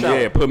to crash out.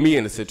 Yeah, put me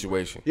in the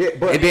situation. Yeah,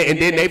 but and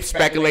then they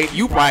speculate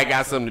you probably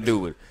got something to do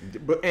with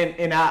it. But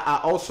and I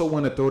also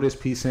want to throw this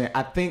piece in.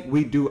 I think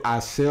we do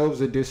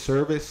ourselves a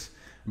disservice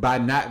by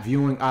not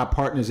viewing our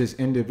partners as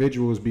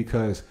individuals,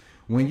 because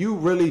when you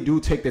really do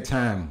take the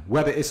time,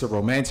 whether it's a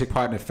romantic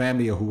partner,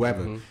 family, or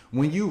whoever,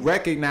 when you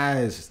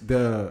recognize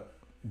the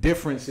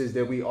differences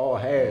that we all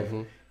have,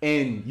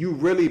 and you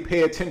really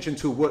pay attention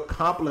to what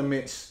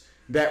complements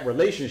that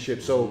relationship.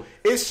 So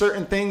it's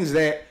certain things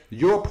that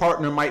your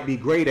partner might be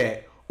great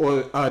at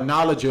or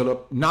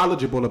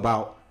knowledgeable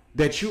about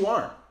that you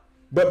aren't.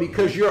 But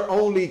because you're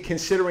only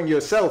considering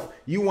yourself,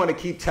 you want to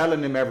keep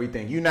telling them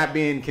everything. You're not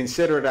being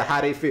considerate of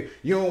how they feel.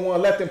 You don't want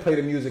to let them play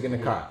the music in the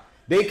car.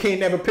 They can't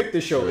never pick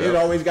the show. It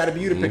always got to be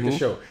you to pick the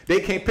show.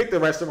 They can't pick the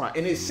restaurant.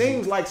 And it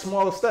seems like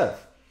small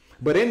stuff.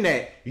 But in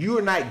that, you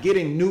are not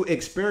getting new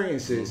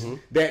experiences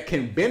that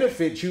can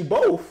benefit you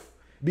both,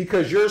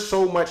 because you're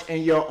so much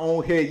in your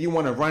own head. You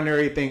want to run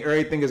everything.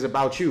 Everything is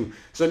about you.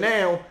 So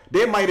now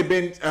there might have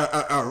been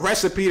a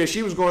recipe that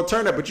she was going to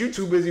turn up, but you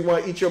too busy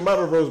want to eat your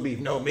mother roast beef.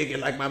 No, make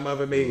it like my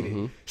mother made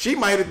it. She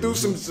might have threw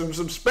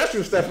some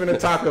special stuff in the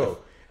taco,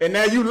 and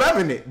now you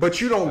loving it. But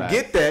you don't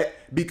get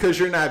that because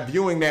you're not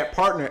viewing that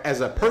partner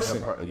as a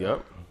person.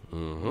 Yep.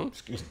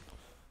 Excuse me.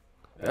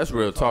 That's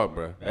real talk,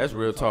 bro. That's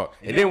real talk.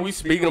 And then we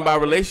speaking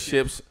about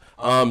relationships.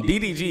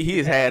 DDG, he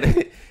has had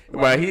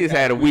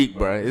a week,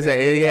 bro.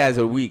 He has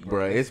a week,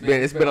 bro. It's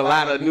been a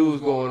lot of news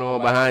going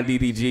on behind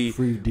DDG.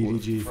 Free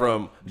DDG.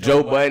 From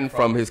Joe Budden,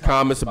 from his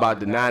comments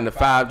about the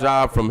 9-to-5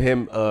 job, from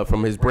him,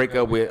 from his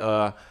breakup with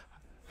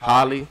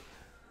Holly.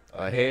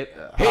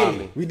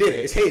 Haley. We did it.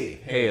 It's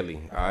Haley.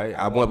 All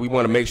right. We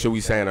want to make sure we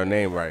saying her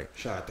name right.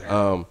 Shout out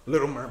there.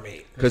 Little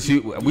Mermaid. Because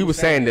we were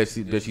saying that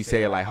she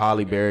say it like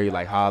Holly Berry,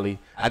 like Holly.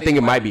 I think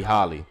it might be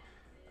Holly.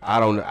 I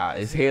don't know.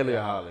 It's Haley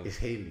or Holly? It's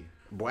Haley.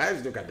 Boy, I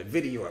still got the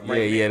video up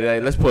right now. Yeah.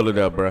 Let's pull it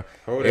up, bro.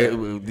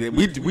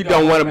 We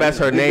don't want to mess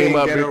her name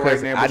up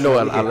because I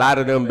know a lot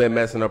of them been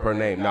messing up her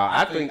name. No,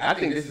 I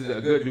think this is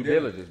a good due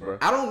diligence, bro.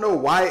 I don't know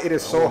why it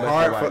is so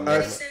hard for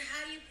us.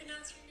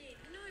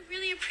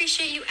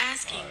 Appreciate you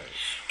asking,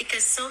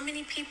 because so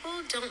many people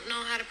don't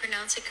know how to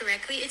pronounce it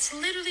correctly. It's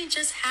literally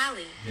just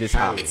Holly. Just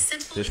Holly. It's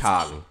simple. Just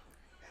Holly.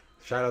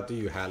 Shout out to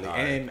you, Holly. Right.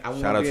 And I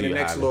want to be in the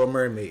next Holly. Little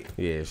Mermaid.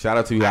 Yeah, shout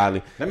out to you,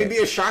 Holly. Let me be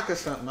a shock or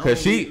something.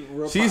 Because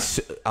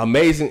she's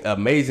amazing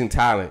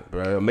talent,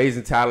 bro.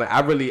 Amazing talent.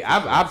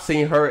 I've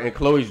seen her and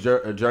Chloe's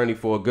journey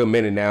for a good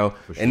minute now,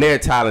 and they're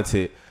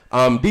talented.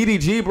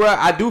 DDG, bro,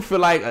 I do feel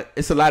like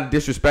it's a lot of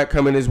disrespect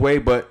coming his way,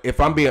 but if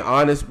I'm being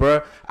honest,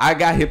 bro, I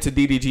got hip to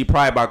DDG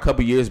probably about a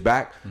couple years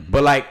back.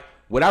 But like,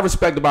 what I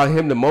respect about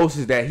him the most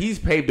is that he's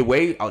paved the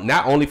way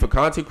not only for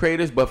content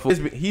creators, but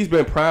he's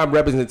been prime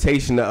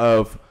representation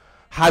of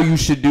how you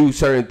should do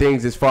certain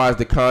things as far as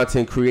the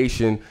content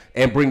creation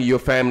and bringing your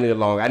family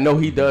along. I know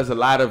he does a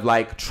lot of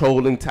like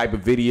trolling type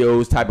of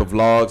videos, type of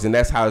vlogs, and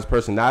that's how his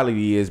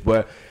personality is.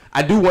 But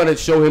I do want to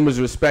show him his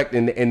respect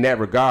in that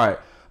regard.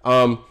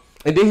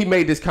 And then he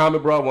made this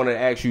comment, bro. I wanted to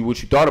ask you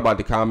what you thought about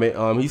the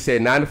comment. He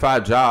said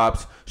 9-to-5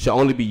 jobs should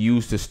only be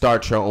used to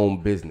start your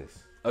own business.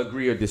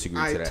 Agree or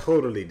disagree to that? I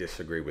totally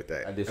disagree with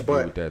that. I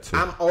disagree with that too.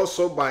 I'm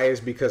also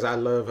biased because I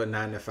love a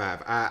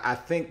 9-to-5. I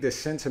think the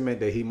sentiment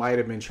that he might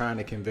have been trying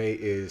to convey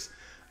is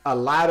a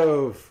lot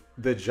of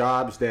the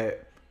jobs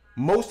that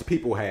most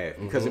people have.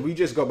 Because if we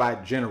just go by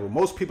general,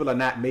 most people are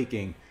not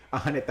making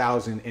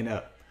 100,000 and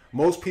up.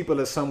 Most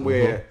people are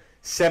somewhere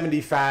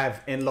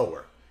 75 and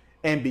lower.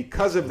 And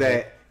because of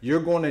that, you're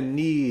going to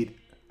need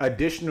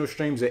additional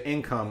streams of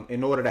income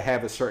in order to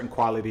have a certain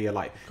quality of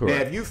life. Correct.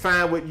 Now, if you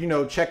find with,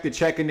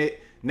 checking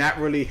it, not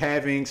really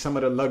having some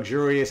of the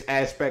luxurious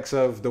aspects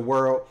of the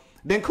world,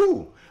 then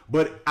cool.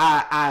 But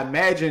I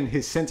imagine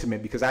his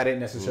sentiment, because I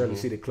didn't necessarily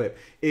see the clip,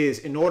 is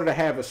in order to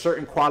have a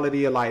certain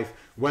quality of life,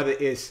 whether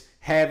it's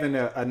having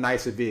a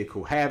nicer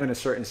vehicle, having a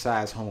certain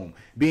size home,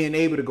 being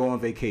able to go on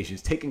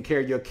vacations, taking care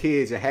of your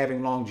kids and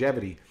having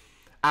longevity,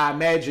 I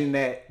imagine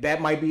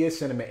that might be his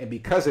sentiment, and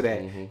because of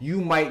that, you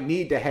might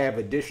need to have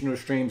additional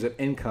streams of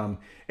income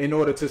in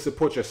order to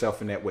support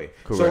yourself in that way.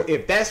 Correct. So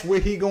if that's where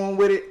he going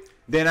with it,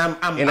 then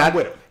I'm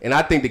with him. And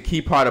I think the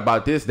key part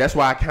about this, that's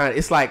why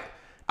it's like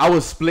I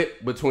was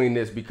split between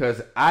this,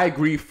 because I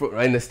agree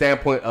in the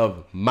standpoint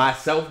of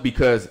myself,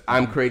 because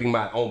I'm creating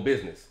my own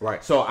business.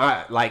 Right. So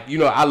I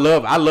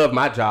love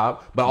my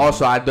job, but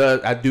also I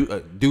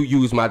do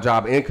use my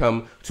job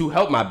income to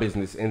help my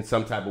business in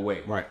some type of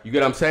way. Right. You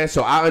get what I'm saying?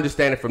 So I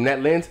understand it from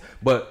that lens,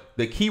 but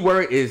the key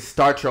word is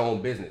start your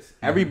own business.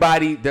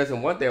 Everybody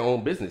doesn't want their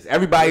own business.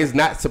 Everybody is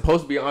not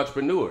supposed to be an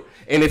entrepreneur.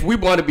 And if we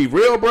want to be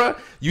real, bro,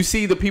 you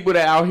see the people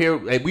that out here,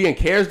 and we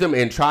encourage them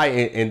and try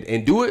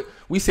and do it.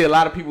 We see a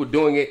lot of people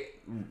doing it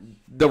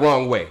the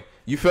wrong way.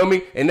 You feel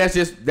me? And that's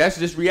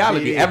just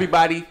reality. Yeah.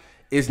 Everybody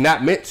is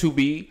not meant to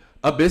be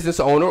a business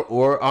owner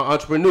or an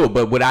entrepreneur.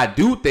 But what I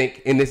do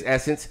think in this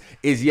essence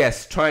is,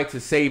 yes, trying to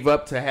save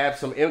up to have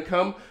some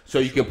income so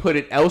you can put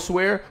it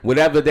elsewhere,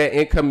 whatever that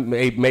income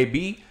may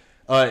be,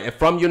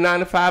 from your 9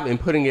 to 5, and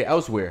putting it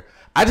elsewhere.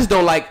 I just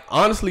don't like,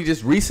 honestly,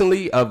 just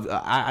recently,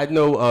 I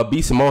know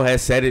B. Simone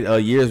has said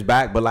it years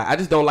back, but like I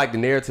just don't like the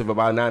narrative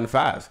about 9 to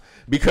 5s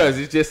because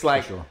it's just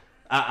like, sure.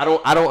 I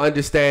don't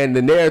understand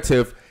the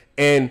narrative.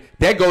 And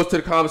that goes to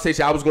the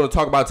conversation I was going to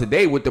talk about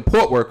today with the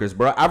port workers,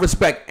 bro. I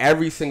respect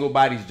every single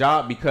body's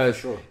job because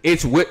sure.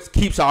 It's what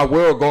keeps our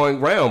world going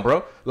round,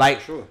 bro.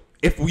 Like, sure.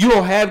 If you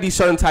don't have these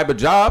certain type of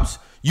jobs,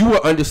 you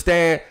will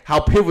understand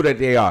how pivotal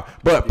they are.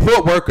 But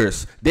port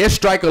workers, their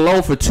strike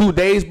alone for 2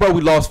 days, bro,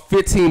 we lost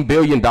 $15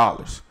 billion.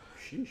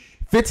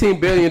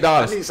 $15 billion.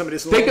 I need some of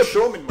this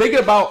think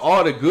about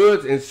all the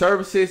goods and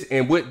services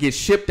and what gets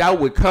shipped out,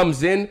 what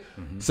comes in,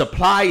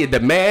 supply and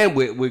demand,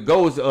 what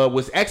goes,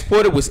 what's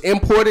exported, what's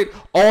imported.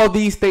 All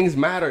these things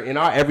matter in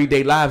our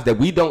everyday lives that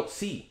we don't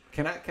see.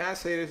 Can I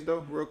say this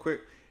though, real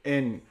quick?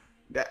 And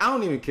I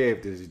don't even care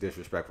if this is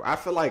disrespectful. I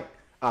feel like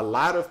a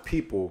lot of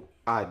people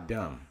are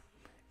dumb,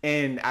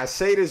 and I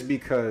say this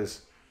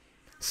because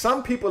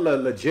some people are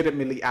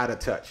legitimately out of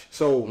touch.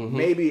 So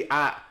maybe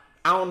I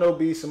don't know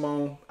B.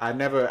 Simone. I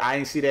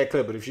ain't see that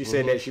clip, but if she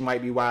said that, she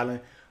might be wilding.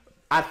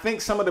 I think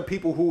some of the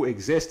people who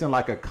exist in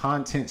like a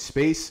content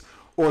space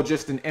or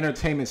just an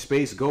entertainment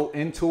space go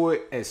into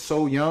it as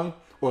so young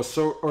or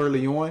so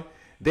early on.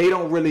 They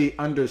don't really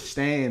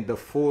understand the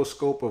full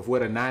scope of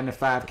what a 9 to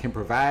 5 can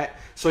provide.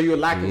 So you're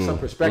lacking some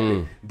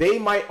perspective. They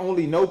might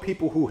only know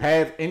people who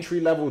have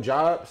entry level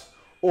jobs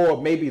or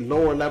maybe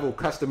lower level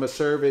customer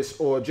service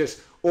or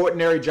just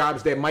ordinary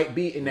jobs that might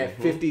be in that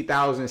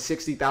 50,000,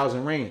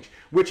 60,000 range,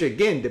 which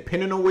again,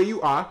 depending on where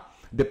you are,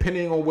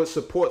 depending on what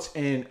supports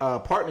and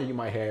partner you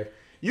might have,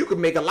 you could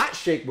make a lot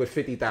shake with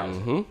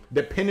 50,000,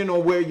 depending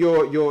on where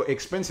your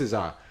expenses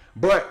are.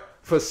 But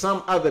for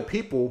some other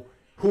people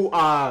who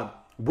are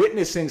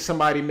witnessing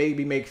somebody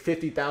maybe make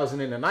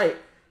 50,000 in a night,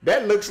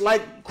 that looks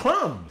like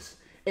crumbs.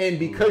 And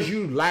because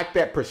you lack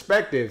that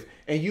perspective,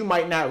 and you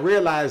might not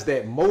realize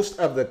that most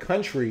of the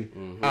country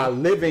are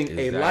living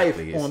a life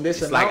on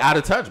this amount. It's like out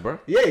of touch, bro.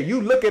 Yeah,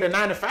 you look at a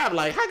 9 to 5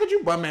 like, how could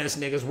you bum ass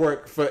niggas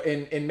work for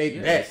and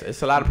make that?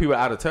 It's a lot of people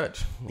out of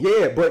touch.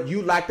 Yeah, but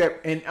you lack that.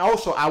 And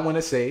also, I want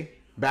to say,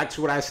 back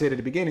to what I said at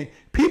the beginning,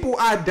 people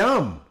are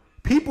dumb.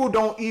 People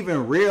don't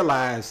even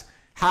realize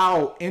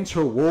how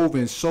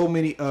interwoven so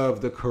many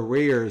of the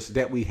careers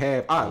that we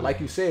have are.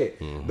 Like you said,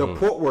 the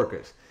port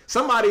workers.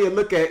 Somebody will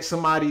look at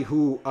somebody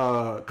who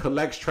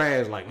collects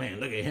trash like, man,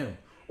 look at him.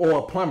 Or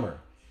a plumber.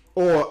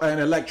 Or an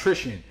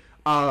electrician.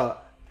 An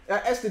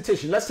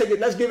esthetician. Let's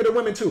give it to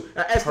women too.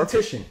 An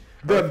esthetician.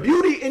 The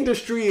beauty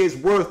industry is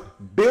worth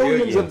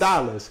billions of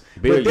dollars.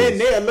 But then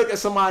they'll look at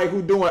somebody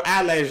who doing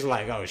eyelashes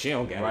like, oh, she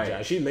don't got a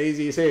job. She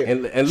lazy as hell.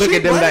 And look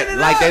at them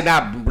like they're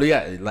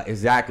not,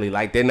 exactly,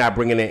 like they're not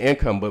bringing in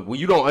income. But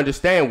you don't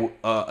understand,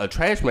 a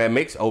trash man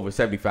makes over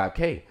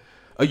 $75K.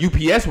 A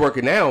UPS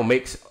worker now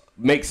makes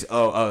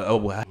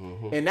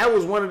and that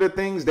was one of the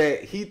things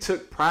that he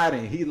took pride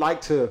in. He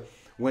liked to,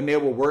 when there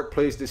were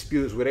workplace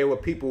disputes, where there were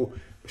people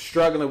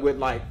struggling with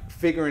like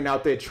figuring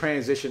out their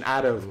transition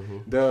out of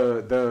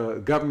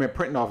the government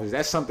printing office.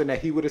 That's something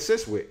that he would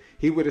assist with.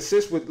 He would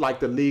assist with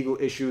like the legal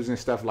issues and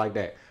stuff like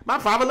that. My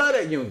father loved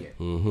that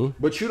union,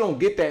 but you don't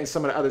get that in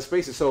some of the other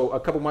spaces. So a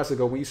couple months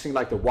ago, when you seen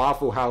like the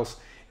Waffle House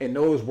and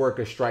those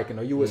workers striking,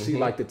 or you would see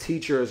like the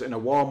teachers and the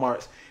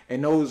Walmarts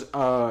and those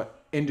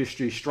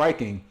industries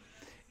striking.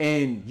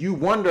 And you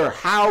wonder,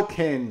 how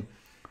can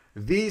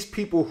these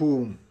people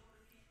who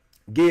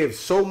give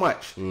so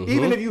much,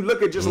 even if you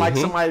look at just like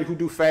somebody who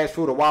do fast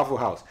food or Waffle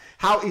House,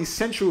 how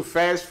essential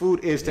fast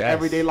food is to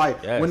everyday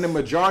life when the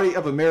majority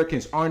of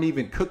Americans aren't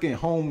even cooking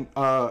home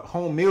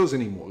meals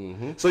anymore.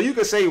 So you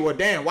could say, well,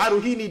 damn, why do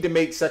he need to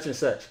make such and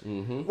such?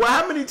 Well,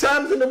 how many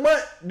times in the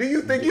month do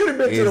you think you'd have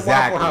been to the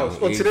Waffle House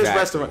or to this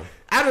restaurant?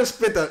 I done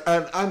spent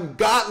an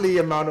ungodly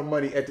amount of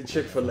money at the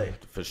Chick-fil-A.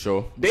 For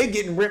sure. They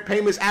getting rent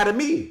payments out of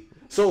me.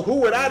 So who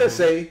would I to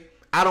say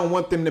I don't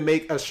want them to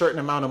make a certain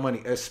amount of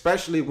money,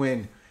 especially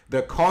when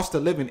the cost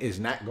of living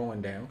is not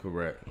going down.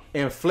 Correct.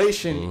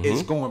 Inflation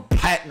is going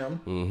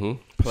platinum.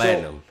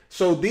 Platinum.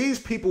 So these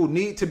people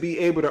need to be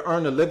able to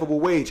earn a livable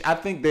wage. I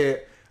think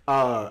that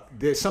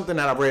there's something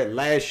that I read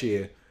last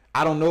year.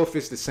 I don't know if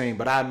it's the same,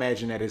 but I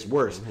imagine that it's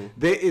worse.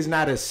 There is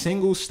not a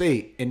single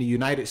state in the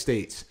United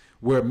States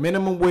where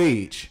minimum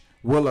wage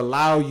will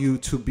allow you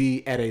to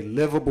be at a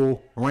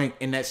livable rank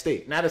in that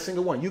state. Not a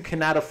single one. You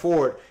cannot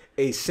afford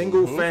a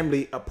single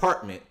family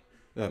apartment,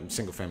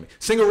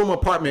 single room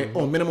apartment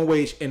on minimum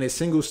wage in a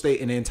single state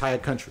in the entire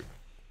country.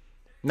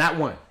 Not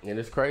one. And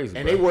it's crazy.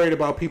 And they worried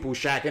about people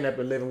shacking up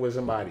and living with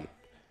somebody.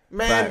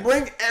 Man,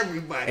 bring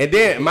everybody. And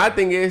then my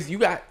thing is, you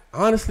got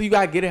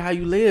to get it how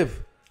you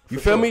live. You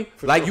feel me?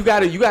 Like you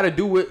gotta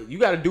do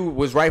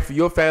what's right for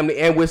your family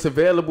and what's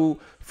available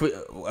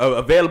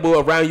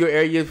around your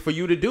area for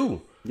you to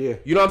do. Yeah.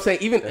 You know what I'm saying?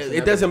 Even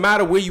it doesn't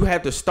matter where you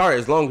have to start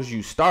as long as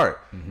you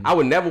start. I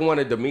would never want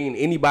to demean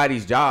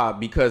anybody's job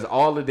because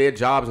all of their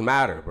jobs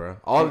matter, bro.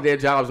 All of their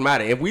jobs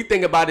matter. If we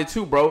think about it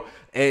too, bro,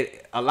 and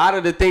a lot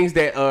of the things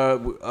that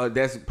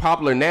that's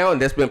popular now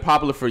and that's been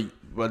popular for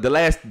the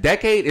last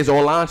decade is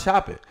online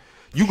shopping.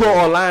 You go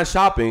online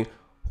shopping,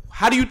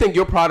 how do you think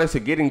your products are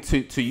getting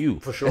to you?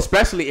 For sure.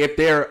 Especially if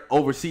they're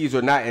overseas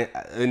or not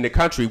in the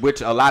country,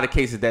 which a lot of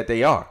cases that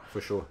they are.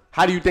 For sure.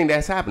 How do you think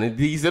that's happening?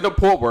 These are the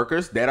port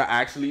workers that are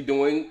actually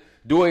doing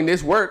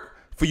this work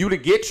for you to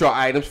get your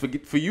items,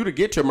 for you to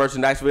get your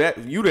merchandise, for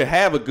you to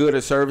have a good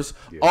or service.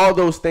 Yeah. All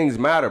those things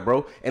matter,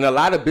 bro. And a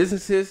lot of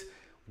businesses,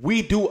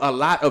 we do a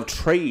lot of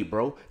trade,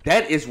 bro.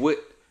 That is what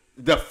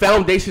the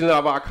foundation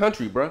of our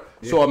country, bro.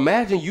 Yeah. So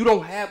imagine you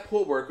don't have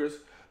port workers.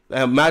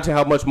 Imagine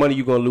how much money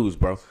you're going to lose,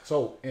 bro.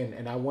 So,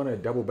 and I want to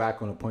double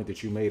back on a point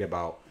that you made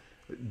about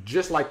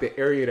just like the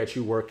area that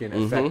you work in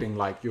affecting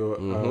like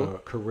your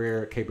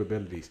career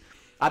capabilities.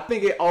 I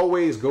think it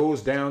always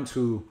goes down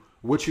to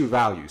what you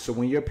value. So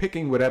when you're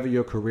picking whatever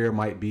your career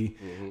might be,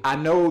 I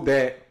know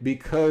that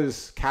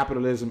because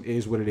capitalism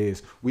is what it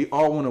is, we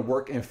all want to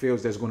work in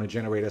fields that's going to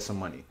generate us some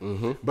money.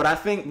 But I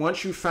think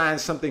once you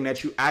find something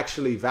that you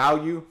actually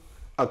value,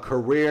 a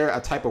career, a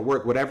type of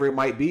work, whatever it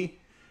might be,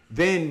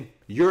 then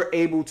you're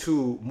able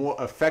to more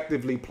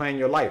effectively plan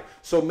your life.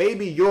 So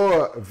maybe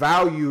your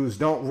values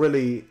don't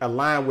really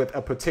align with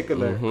a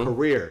particular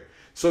career.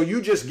 So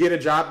you just get a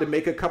job to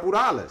make a couple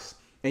dollars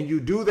and you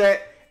do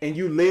that and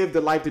you live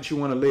the life that you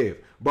want to live.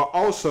 But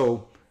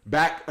also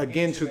back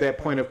again to that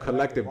point of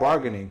collective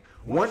bargaining,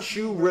 once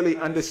you really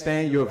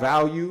understand your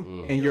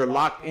value and you're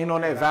locked in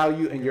on that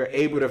value and you're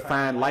able to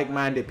find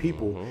like-minded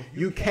people,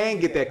 you can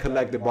get that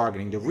collective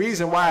bargaining. The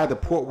reason why the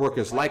port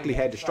workers likely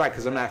had to strike,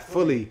 because I'm not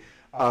fully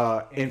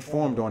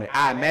informed on it,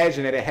 I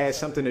imagine that it has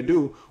something to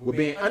do with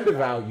being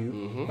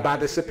undervalued by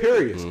the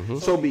superiors.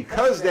 So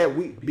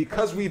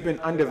because we've been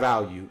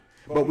undervalued,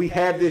 but we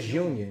have this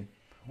union,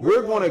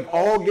 we're going to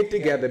all get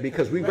together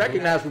because we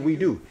recognize what we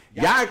do.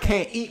 Y'all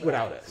can't eat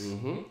without us.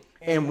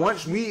 And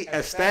once we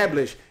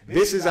establish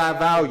this is our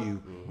value,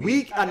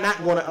 we are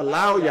not going to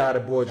allow y'all to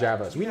board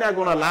job us. We're not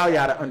going to allow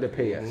y'all to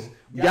underpay us.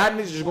 Y'all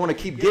niggas just going to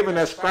keep giving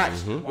us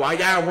scraps while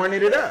y'all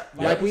running it up.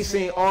 Like we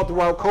seen all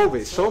throughout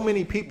COVID. So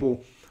many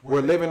people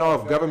were living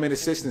off government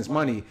assistance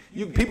money.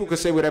 People could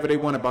say whatever they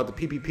want about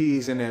the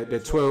PPPs and the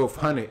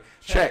 1,200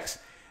 checks.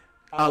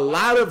 A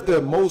lot of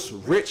the most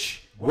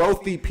rich,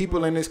 wealthy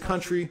people in this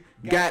country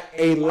got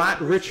a lot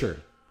richer,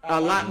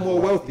 a lot more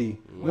wealthy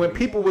when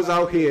people was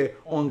out here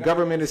on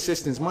government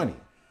assistance money.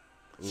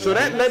 So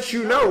that lets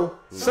you know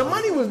some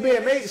money was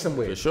being made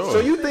somewhere. For sure. So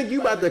you think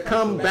you about to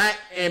come back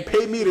and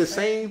pay me the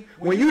same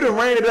when you done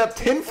ran it up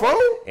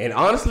tenfold? And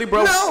honestly,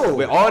 bro,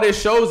 what all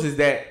this shows is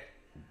that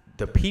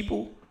the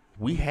people,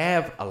 we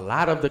have a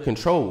lot of the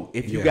control.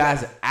 If you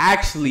guys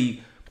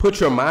actually put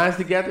your minds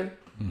together,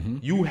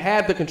 you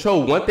have the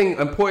control. One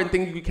important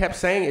thing you kept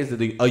saying is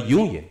a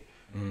union.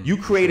 You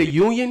create a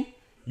union,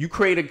 you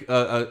create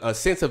a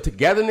sense of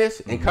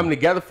togetherness and come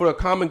together for a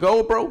common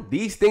goal, bro.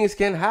 These things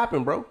can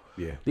happen, bro.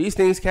 Yeah. These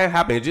things can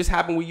happen. It just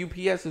happened with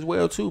UPS as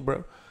well, too,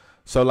 bro.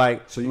 So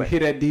you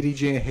hear that,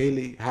 DDG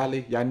and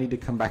Halle, y'all need to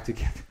come back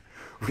together.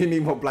 We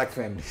need more black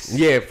families.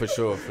 Yeah, for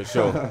sure.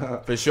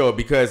 For sure.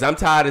 Because I'm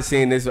tired of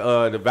seeing this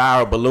the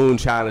viral balloon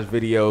challenge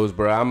videos,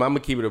 bro. I'm gonna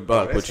keep it a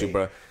buck with you,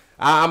 bro.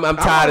 I'm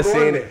tired of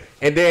seeing it.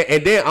 And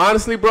then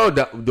honestly, bro,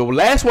 the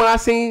last one I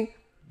seen,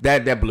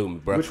 that blew me,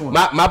 bro. Which one?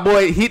 My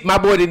boy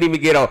didn't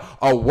even get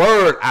a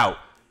word out.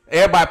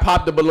 Everybody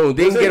popped the balloon.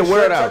 Didn't get a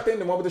word out. The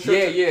one with the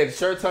shirt yeah, the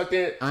shirt tucked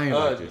in. I ain't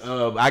like this.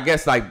 I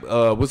guess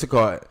what's it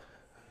called?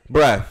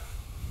 Bruh.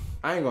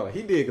 I ain't gonna.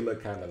 He did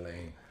look kind of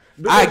lame.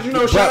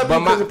 Because, shout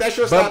out because if that's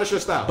your style, that's your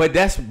style.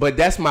 But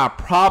that's my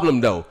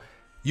problem though.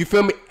 You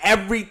feel me?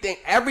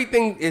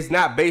 Everything is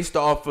not based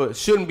off of,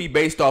 shouldn't be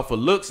based off of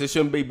looks. It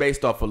shouldn't be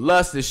based off of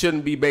lust. It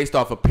shouldn't be based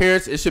off of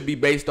appearance. It should be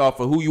based off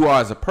of who you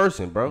are as a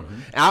person, bro.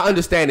 And I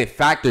understand it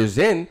factors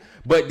in,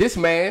 but this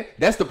man,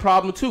 that's the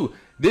problem too.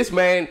 This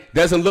man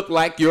doesn't look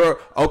like you're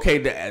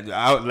okay.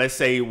 Let's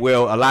say,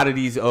 well, a lot of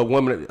these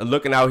women are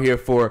looking out here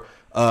for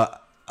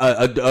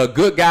a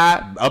good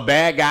guy, a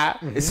bad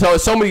guy.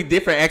 So many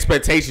different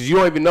expectations. You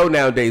don't even know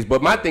nowadays.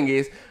 But my thing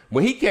is,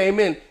 when he came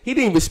in, he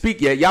didn't even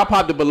speak yet. Y'all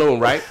popped the balloon,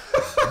 right?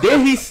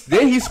 then he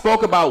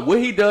spoke about what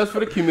he does for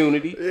the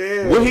community,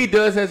 what he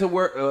does as a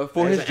work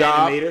for his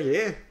job,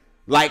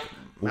 like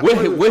what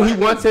he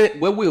wants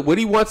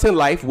in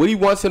life, what he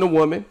wants in a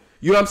woman.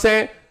 You know what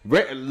I'm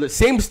saying?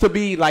 Seems to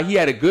be like he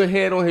had a good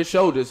head on his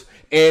shoulders.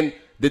 And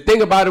the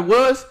thing about it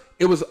was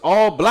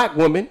all black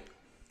women.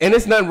 And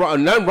it's nothing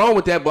wrong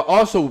with that, but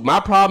also my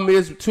problem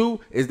is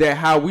that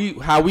how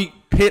we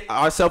pit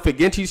ourselves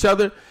against each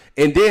other,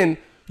 and then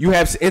you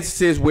have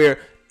instances where,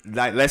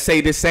 like, let's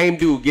say the same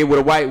dude get with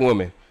a white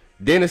woman,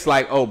 then it's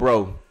like, oh,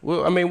 bro,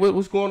 well, I mean,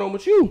 what's going on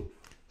with you?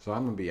 So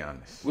I'm gonna be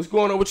honest. What's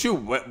going on with you?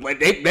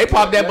 They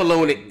popped that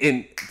balloon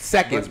in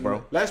seconds,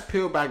 bro. Let's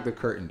peel back the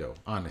curtain, though.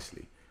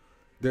 Honestly,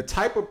 the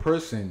type of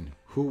person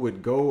who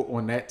would go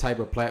on that type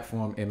of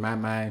platform, in my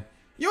mind,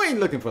 you ain't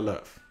looking for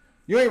love.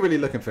 You ain't really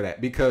looking for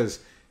that because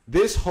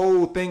this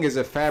whole thing is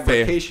a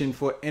fabrication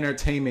for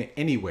entertainment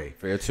anyway.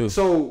 Fair too.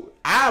 So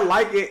I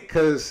like it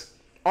because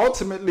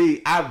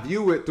ultimately I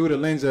view it through the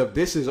lens of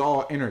this is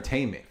all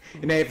entertainment.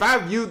 And if I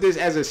viewed this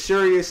as a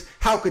serious,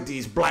 how could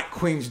these black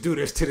queens do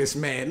this to this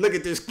man? Look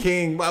at this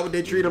king. Why would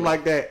they treat him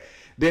like that?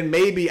 Then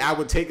maybe I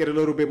would take it a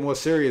little bit more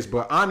serious.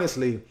 But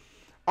honestly,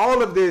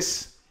 all of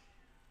this,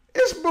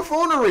 it's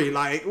buffoonery.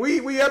 Like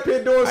we up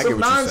here doing some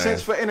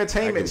nonsense for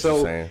entertainment.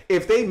 So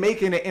if they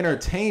making it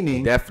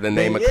entertaining, that's the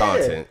name of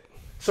content.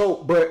 So,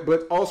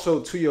 but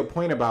also to your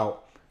point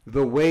about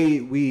the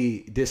way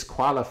we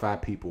disqualify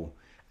people,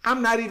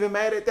 I'm not even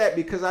mad at that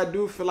because I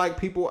do feel like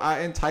people are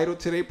entitled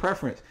to their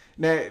preference.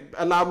 Now,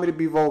 allow me to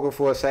be vulgar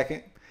for a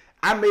second.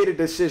 I made a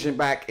decision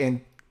back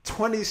in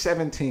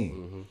 2017.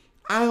 Mm-hmm.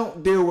 I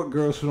don't deal with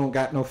girls who don't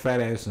got no fat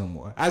ass no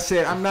more. I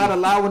said I'm not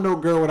allowing no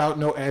girl without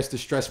no ass to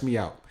stress me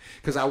out.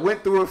 Because I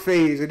went through a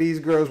phase of these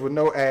girls with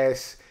no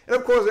ass. And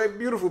of course, they're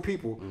beautiful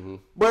people. Mm-hmm.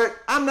 But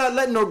I'm not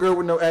letting no girl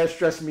with no ass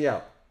stress me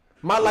out.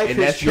 My life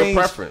has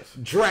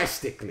changed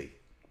drastically.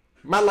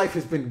 My life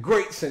has been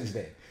great since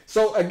then.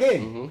 So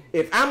again,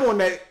 if I'm on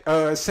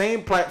that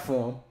same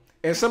platform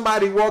and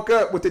somebody walk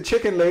up with the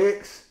chicken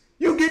legs,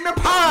 you getting a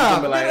pie.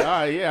 I'm like, all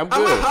right, yeah, I'm good.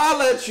 I'm going to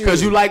holler at you.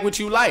 Because you like what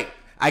you like.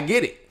 I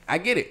get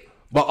it.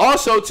 But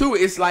also too,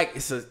 it's like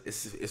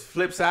it's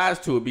flip sides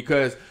to it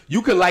because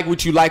you can like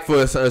what you like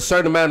for a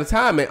certain amount of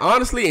time, and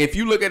honestly, if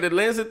you look at the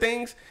lens of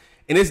things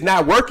and it's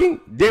not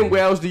working, then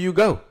where else do you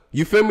go?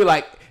 You feel me?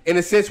 Like in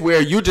a sense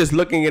where you're just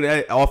looking at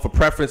it off of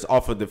preference,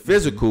 off of the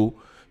physical.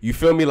 You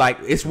feel me? Like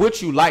it's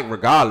what you like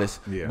regardless.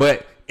 Yeah.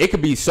 But it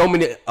could be so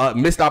many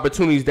missed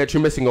opportunities that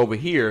you're missing over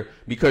here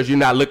because you're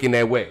not looking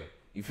that way.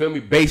 You feel me?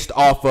 Based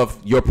off of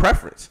your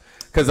preference.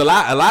 Because a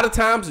lot of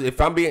times, if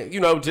I'm being,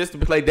 just to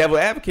play devil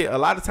advocate, a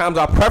lot of times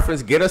our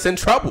preference get us in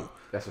trouble.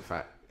 That's a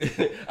fact.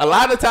 A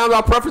lot of times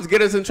our preference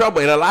get us in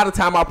trouble, and a lot of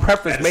time our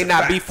preference may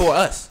not be for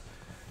us.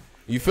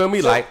 You feel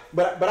me? So,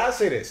 but I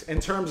say this in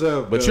terms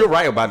of. But you're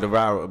right about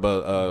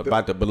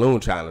about the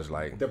balloon challenge,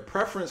 like the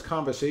preference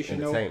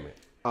conversation. Entertainment.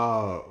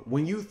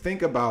 When you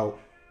think about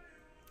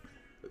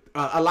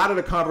a lot of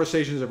the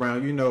conversations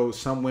around,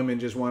 some women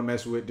just want to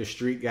mess with the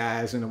street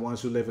guys and the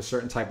ones who live a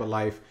certain type of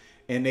life.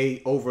 And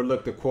they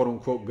overlook the quote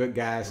unquote good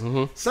guys.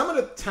 Mm-hmm. Some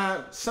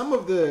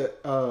of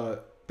the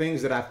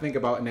things that I think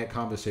about in that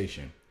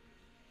conversation,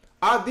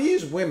 are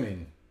these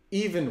women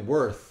even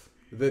worth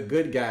the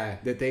good guy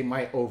that they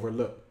might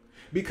overlook?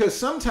 Because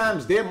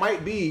sometimes there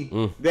might be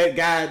that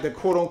guy, the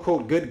quote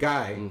unquote good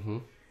guy,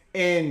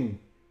 and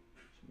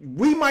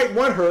we might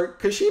want her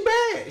because she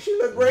bad. She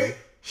look great.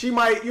 She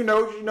might,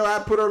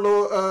 I put her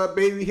little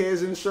baby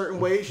hairs in a certain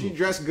way. She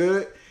dressed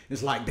good.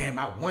 It's like, damn,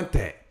 I want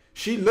that.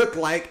 She looked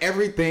like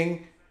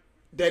everything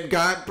that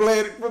God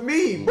planned for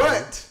me,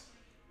 but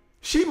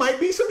she might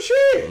be some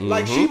shit.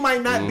 Like she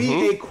might not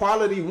be a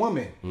quality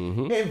woman,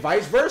 and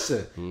vice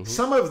versa.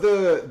 Some of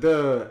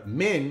the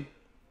men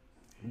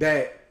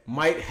that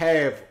might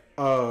have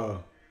the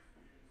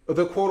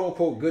quote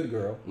unquote good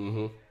girl,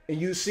 and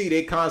you see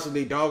they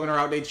constantly dogging her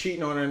out, they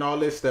cheating on her and all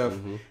this stuff,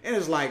 and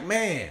it's like,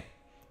 man.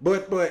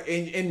 But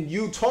and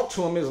you talk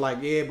to him, it's like,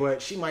 yeah,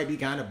 but she might be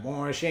kind of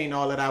boring. She ain't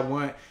all that I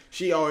want.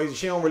 She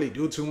don't really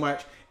do too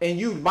much. And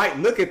you might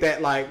look at that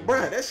like,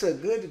 bruh, that's a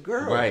good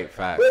girl. Right,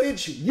 facts. But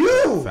it's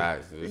you.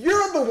 Facts.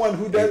 You're the one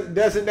who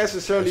doesn't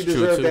necessarily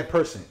deserve that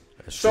person.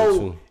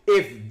 So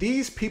if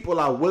these people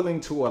are willing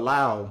to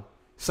allow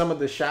some of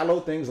the shallow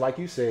things, like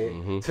you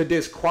said, to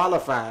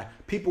disqualify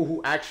people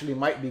who actually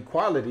might be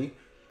quality,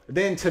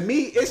 then to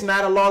me, it's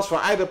not a loss for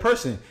either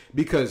person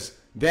because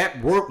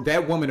that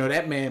woman or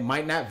that man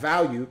might not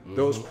value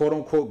those quote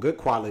unquote good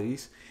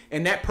qualities.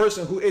 And that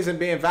person who isn't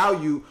being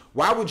valued,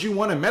 why would you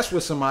want to mess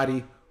with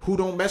somebody who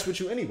don't mess with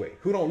you anyway?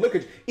 Who don't look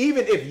at you?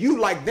 Even if you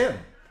like them,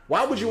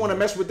 why would you want to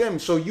mess with them?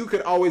 So you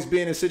could always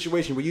be in a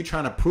situation where you're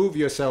trying to prove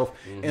yourself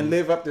and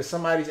live up to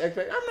somebody's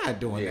expectation. I'm not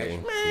doing that,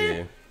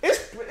 man. Yeah.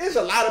 It's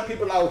a lot of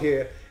people out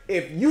here.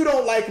 If you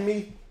don't like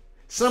me,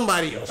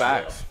 somebody else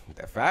Facts.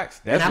 will.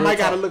 Facts. And I might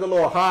got to look a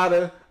little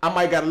harder. I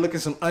might got to look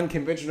at some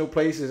unconventional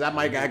places. I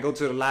might got to go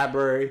to the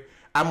library.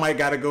 I might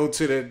got to go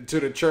to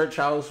the church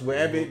house,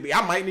 wherever it be.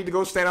 I might need to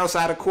go stand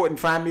outside of court and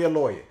find me a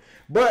lawyer.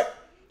 But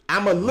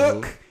I'm going to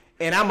look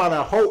and I'm going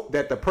to hope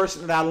that the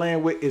person that I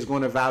land with is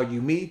going to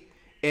value me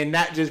and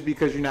not just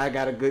because, I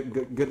got a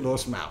good little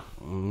smile.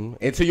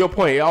 And to your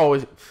point,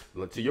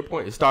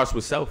 it starts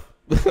with self.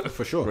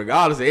 For sure.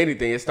 Regardless of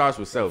anything, it starts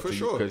with self. For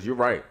sure. Because you're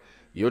right.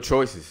 Your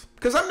choices.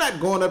 Because I'm not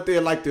going up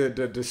there like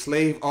the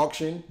slave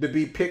auction to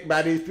be picked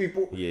by these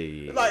people.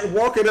 Yeah. Like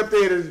walking up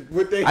there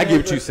with their I get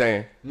what you're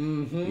saying.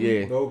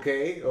 Yeah.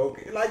 Okay.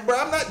 Like, bro,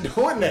 I'm not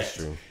doing that. That's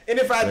true. And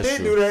if I did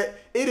do that,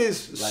 it is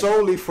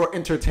solely for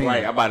entertainment.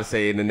 Right, I'm about to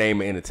say in the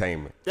name of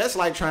entertainment. That's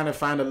like trying to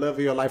find the love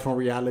of your life on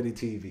reality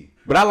TV.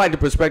 But I like the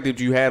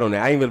perspective you had on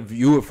that. I even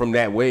view it from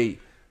that way.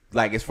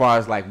 Like, as far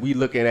as, like, we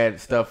looking at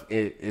stuff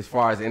as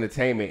far as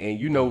entertainment, and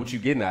you know what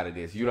you're getting out of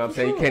this. You know what I'm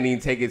saying? You can't even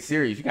take it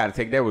serious. You got to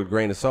take that with a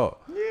grain of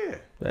salt. Yeah.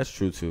 That's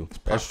true, too.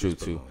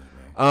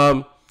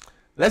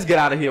 Let's get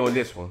out of here on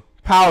this one.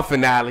 Power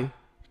finale.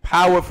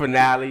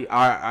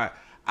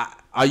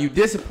 Are you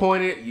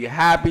disappointed? You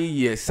happy?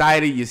 You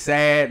excited? You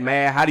sad?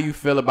 Man, how do you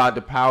feel about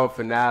the Power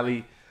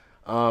finale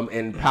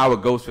and Power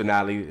Ghost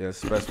finale?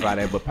 Specify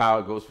that, but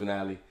Power Ghost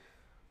finale.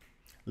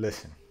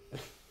 Listen,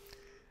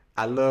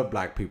 I love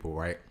black people,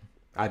 right?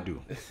 I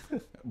do.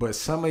 But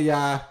some of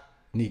y'all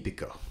need to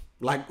go.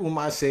 Like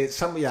Umar said,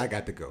 some of y'all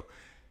got to go.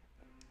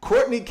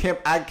 Courtney Kemp,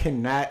 I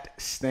cannot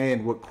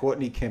stand what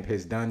Courtney Kemp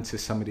has done to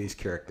some of these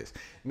characters.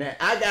 Now,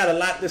 I got a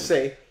lot to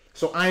say,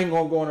 so I ain't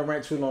going to go on a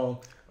rant too long.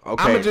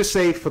 Okay. I'm going to just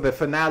say for the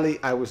finale,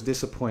 I was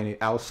disappointed.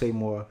 I'll say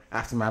more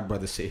after my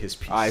brother say his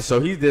piece. All right, so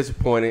he's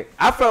disappointed.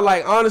 I felt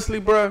like, honestly,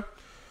 bro,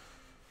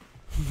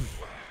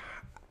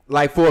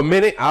 like for a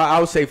minute, I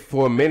would say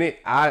for a minute,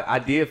 I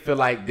did feel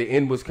like the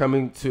end was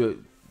coming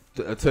to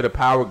the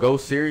Power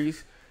Ghost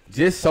series,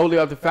 just solely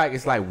off the fact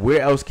it's like,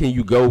 where else can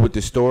you go with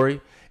the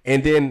story?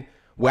 And then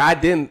where I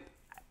didn't,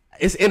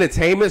 it's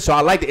entertainment, so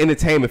I like the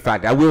entertainment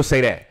factor. I will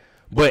say that.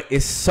 But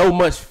it's so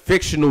much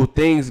fictional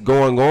things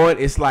going on.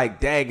 It's like,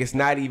 dang, it's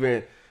not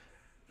even,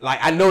 like,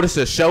 I know this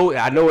is a show.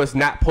 I know it's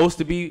not supposed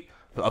to be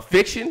a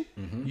fiction.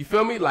 Mm-hmm. You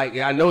feel me? Like,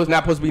 I know it's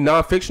not supposed to be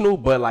non-fictional,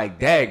 but like,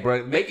 dang,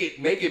 bro, make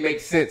it make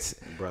sense.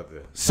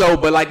 Brother. So,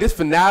 but like this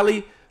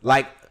finale,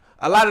 like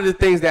a lot of the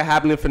things that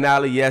happened in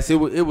finale, yes, it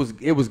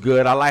was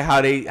good. I like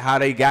how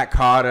they got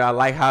Carter. I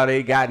like how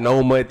they got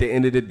Noma at the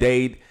end of the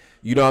day.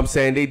 You know what I'm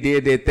saying? They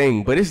did their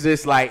thing. But it's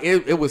just like,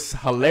 it was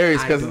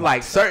hilarious because it's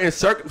like certain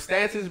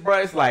circumstances, bro.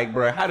 It's like,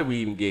 bro, how did we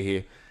even get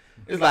here?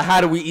 It's like,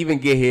 how did we even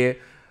get here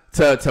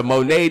to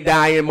Monet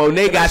dying?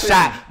 Monet got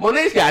shot.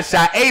 Monet's got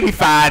shot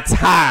 85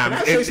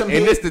 times. And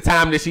this the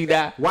time that she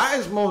died. Why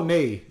is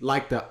Monet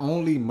like the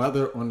only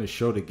mother on the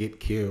show to get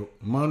killed?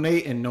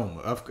 Monet and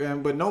Noma.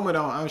 But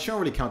Noma she don't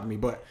really count to me.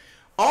 But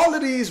all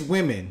of these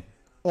women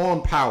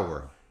on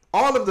Power,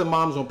 all of the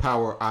moms on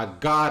Power are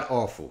god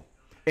awful.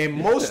 And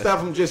most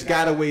of them just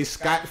got away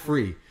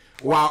scot-free.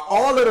 While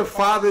all of the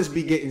fathers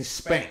be getting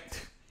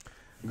spanked.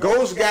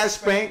 Ghost got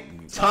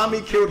spanked.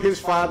 Tommy killed his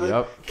father.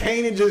 Yep.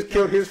 Kanan just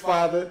killed his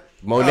father.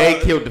 Monet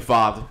killed the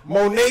father.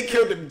 Monet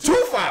killed the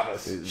two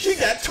fathers. She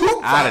got two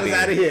fathers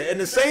out of here in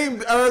the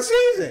same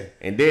season.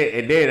 And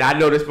then I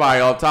know this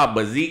probably off top,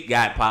 but Zeke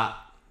got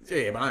popped.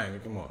 Yeah, but I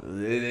ain't, come on.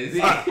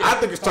 I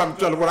think it's time to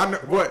tell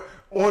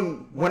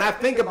when I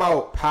think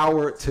about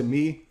Power, to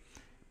me,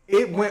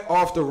 it went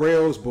off the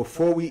rails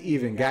before we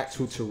even got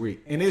to Tariq.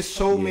 And there's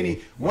so many.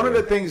 One of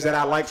the things that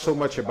I like so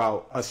much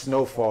about A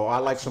Snowfall, I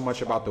like so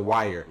much about The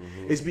Wire,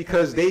 is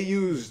because they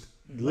used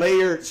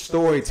layered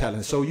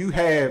storytelling. So you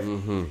have,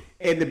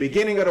 in the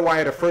beginning of The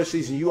Wire, the first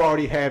season, you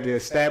already have the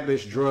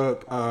established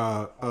drug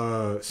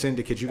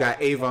syndicate. You got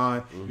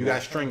Avon, you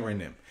got Stringer in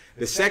them.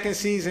 The second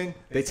season,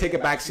 they take a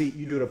back seat,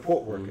 you do the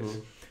port workers.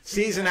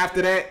 Season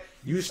after that,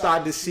 you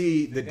start to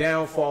see the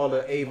downfall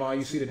of Avon,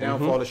 you see the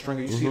downfall of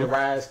Stringer, you see the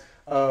rise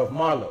of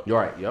Marlo. You're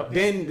right, yep.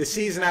 Then the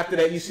season after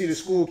that, you see the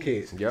school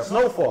kids. Yep.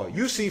 Snowfall.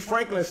 You see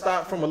Franklin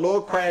start from a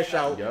little crash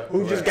out,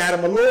 who just got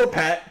him a little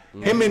pat.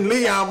 Him and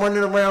Leon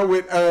running around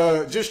with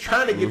just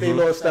trying to get their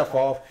little stuff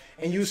off.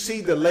 And you see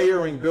the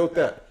layering built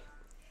up.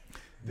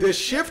 The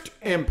shift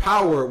in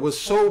Power was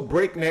so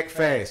breakneck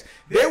fast.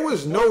 There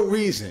was no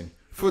reason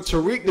for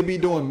Tariq to be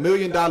doing $1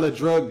 million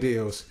drug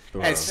deals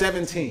at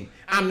 17.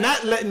 I'm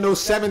not letting no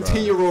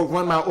 17-year-old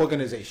run my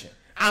organization.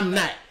 I'm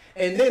not.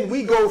 And then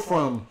we go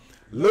from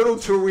little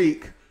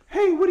Tariq,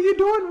 hey, what are you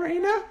doing,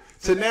 Raina?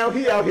 So now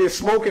he out here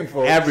smoking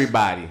for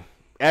everybody,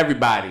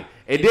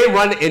 and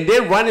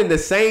then running the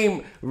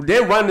same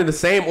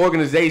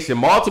organization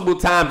multiple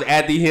times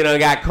after he done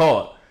got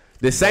caught.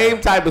 The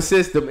same type of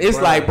system.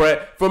 It's like,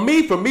 bro, for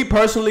me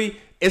personally,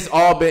 it's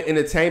all been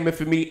entertainment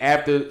for me.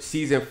 After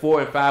season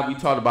 4 and 5, we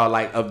talked about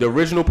like of the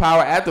original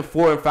Power. After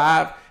 4 and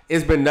 5,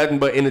 it's been nothing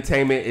but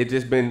entertainment. It's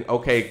just been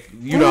okay,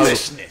 you know,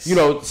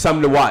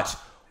 something to watch.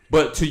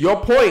 But to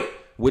your point,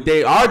 what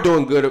they are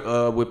doing good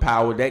with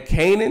Power, that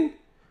Kanan,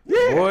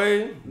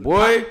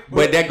 boy.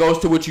 But that goes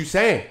to what you're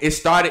saying.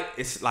 It's like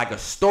a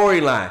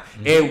storyline,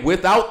 and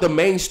without the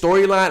main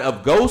storyline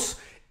of Ghost,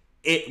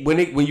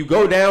 when you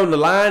go down the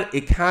line,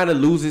 it kind of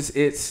loses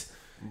it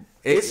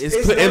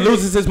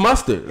loses its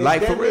mustard.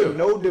 Like for real,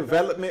 no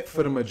development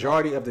for the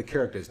majority of the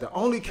characters. The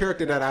only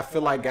character that I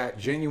feel like got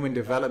genuine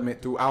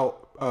development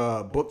throughout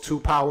Book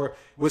 2 Power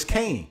was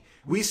Kane.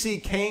 We see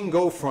Kane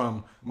go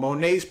from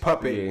Monet's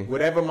puppet,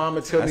 whatever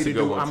mama tell me to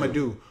do, I'm going to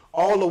do,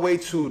 all the way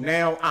to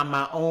now I'm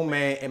my own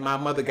man and my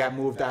mother got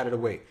moved out of the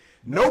way.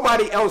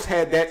 Nobody else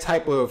had that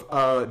type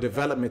of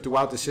development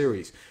throughout the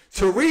series.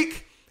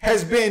 Tariq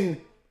has been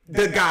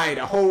the guy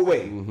the whole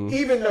way,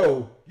 even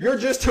though you're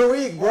just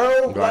Tariq,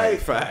 bro. Right,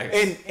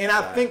 and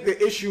I think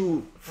the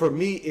issue for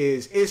me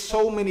is it's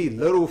so many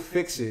little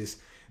fixes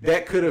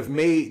that could have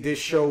made this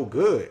show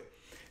good.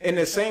 In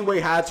the same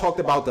way how I talked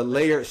about the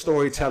layered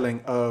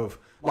storytelling of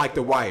like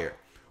The Wire.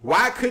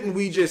 Why couldn't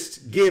we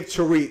just give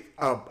Tariq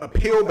a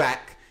peel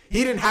back?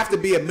 He didn't have to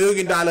be $1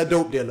 million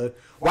dope dealer.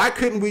 Why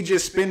couldn't we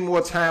just spend more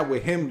time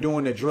with him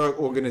doing the drug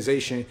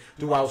organization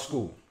throughout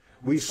school?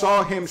 We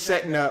saw him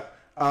setting up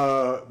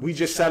we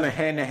just selling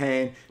hand to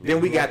hand.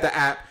 Then we got the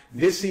app.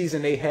 This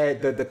season they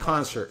had the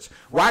concerts.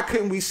 Why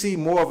couldn't we see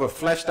more of a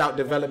fleshed out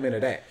development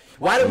of that?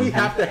 Why do we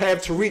have to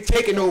have Tariq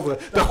taking over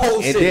the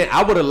whole city? And then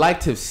I would have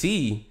liked to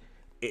see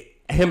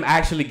him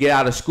actually get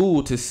out of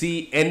school to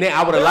see, and then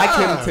I would have liked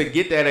him to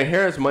get that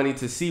inheritance money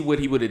to see what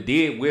he would have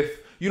did with,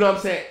 you know what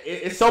I'm saying?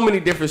 It's so many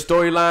different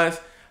storylines.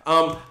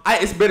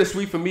 It's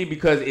bittersweet for me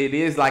because it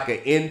is like an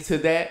end to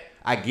that.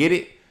 I get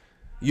it.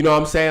 You know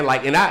what I'm saying?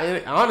 Like, and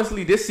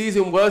honestly, this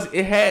season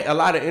it had a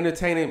lot of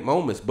entertaining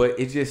moments, but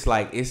it just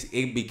like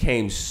it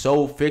became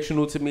so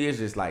fictional to me. It's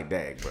just like,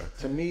 dang, bro.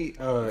 To me,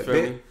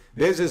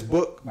 there's this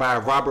book by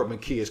Robert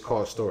McKee. It's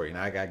called Story.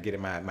 Now I gotta get in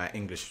my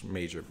English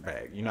major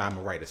bag. You know I'm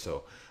a writer,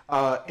 so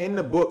in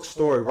the book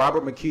Story,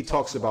 Robert McKee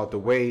talks about the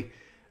way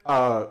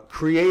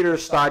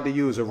creators started to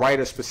use, a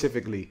writer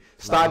specifically,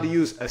 started to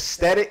use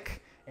aesthetic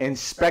and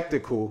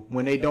spectacle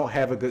when they don't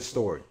have a good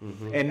story.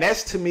 And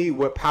that's to me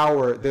what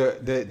power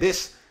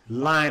this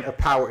line of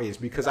power is,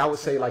 because I would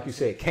say, like you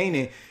said,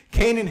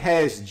 Kanan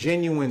has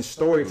genuine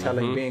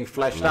storytelling being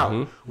fleshed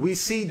out. We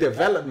see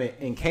development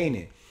in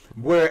Kanan,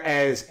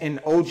 whereas in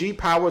OG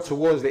power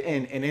towards the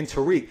end, and in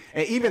Tariq,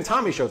 and even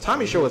Tommy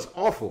Show is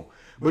awful,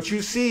 but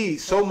you see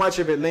so much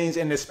of it leans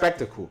in the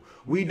spectacle.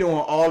 We doing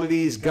all of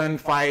these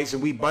gunfights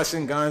and we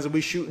busting guns and we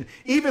shooting,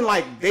 even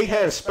like they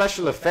have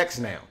special effects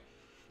now.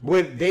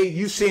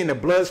 You seeing the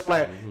blood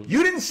splatter.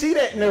 You didn't see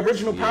that in the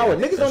original Power.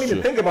 Niggas don't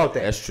even think about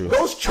that. That's true.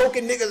 Those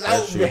choking niggas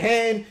out the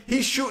hand,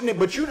 he's shooting it,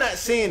 but you're not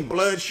seeing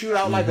blood shoot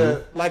out like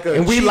a.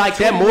 And we like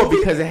that more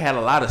because it had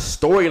a lot of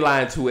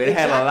storyline to it. It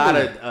had a lot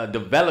of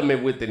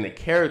development within the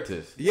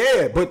characters.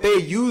 Yeah, but they're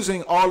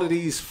using all of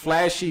these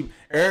flashy,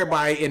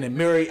 everybody in the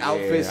Murray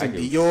outfits and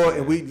Dior,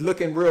 and we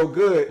looking real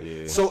good.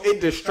 Yeah. So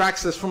it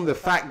distracts us from the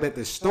fact that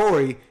the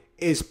story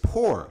is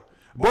poor.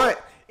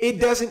 But it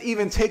doesn't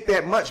even take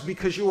that much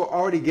because you were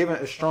already given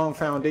a strong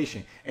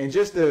foundation. And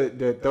just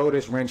to throw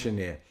this wrench in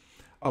there,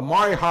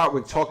 Amari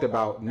Hardwick talked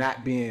about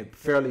not being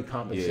fairly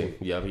compensated.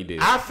 Yeah, he did.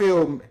 I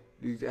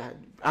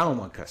don't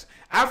want to cuss.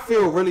 I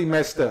feel really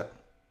messed up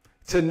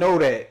to know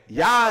that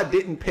y'all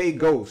didn't pay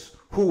Ghost,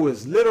 who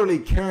was literally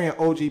carrying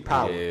OG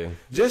Power,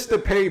 just to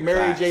pay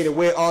Mary J to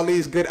wear all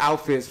these good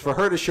outfits for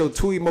her to show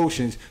two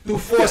emotions through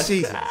 4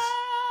 seasons.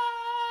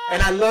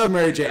 And I love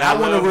Mary J. I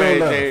want to real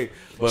love.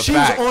 But she's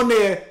on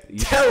there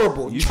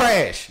terrible,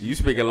 trash. You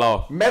speaking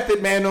law.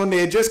 Method Man on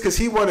there just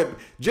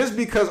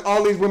because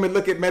all these women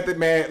look at Method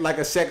Man like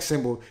a sex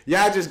symbol.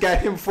 Y'all just got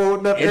him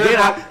folding up. And then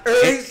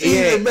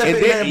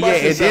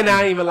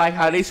I even like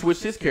how they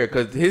switched his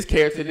character, because his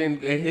character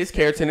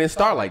didn't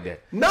start like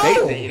that.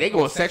 No, they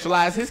gonna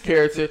sexualize his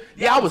character.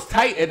 Yeah, I was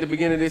tight at the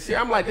beginning of this year.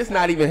 I'm like, this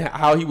not even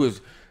how he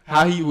was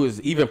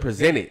even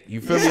presented.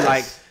 You feel me?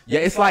 Like, yeah,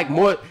 it's like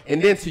more.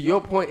 And then to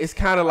your point, it's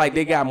kind of like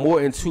they got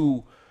more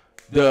into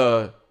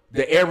the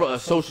era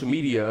of social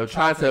media, of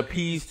trying to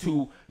appease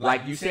to,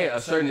 like you said,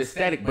 a certain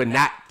aesthetic, but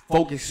not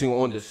focusing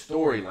on the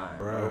storyline,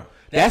 bro.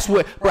 That's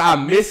what, bro. I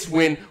miss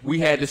when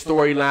we had the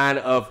storyline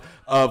of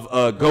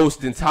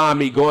Ghost and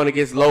Tommy going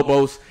against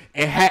Lobos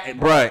and then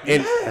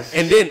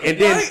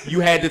you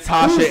had the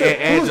Tasha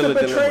and Angela.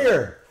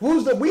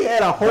 Who's the betrayer? We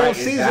had a whole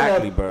season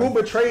of who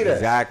betrayed us.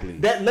 Exactly.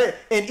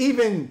 And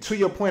even to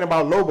your point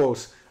about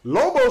Lobos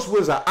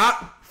was an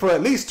op for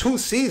at least 2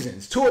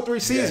 or 3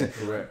 seasons.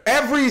 Yeah,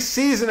 every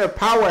season of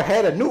Power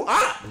had a new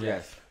op.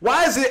 Yes.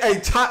 Why is it a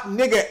top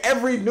nigga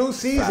every new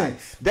season?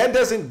 Facts. That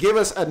doesn't give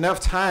us enough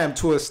time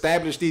to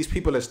establish these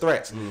people as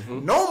threats.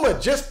 Noma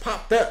just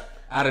popped up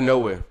out of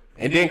nowhere.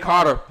 And then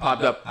Carter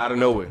popped up out of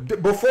nowhere.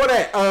 Before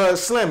that,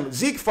 Slim,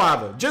 Zeke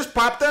father, just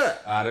popped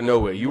up. Out of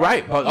nowhere. You're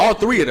right. All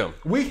 3 of them.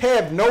 We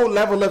have no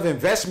level of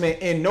investment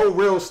in no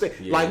real estate.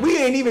 Yeah. Like, we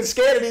ain't even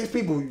scared of these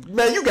people.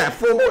 Man, you got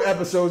 4 more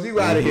episodes. You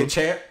out of here,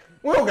 champ.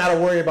 We don't got to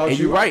worry about you.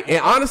 You're right.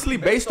 And honestly,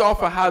 based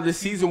off of how this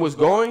season was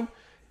going,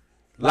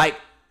 like,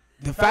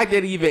 the fact that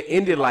it even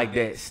ended like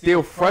that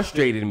still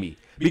frustrated me.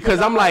 Because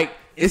I'm like,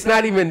 it's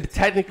not even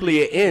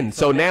technically an end.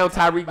 So now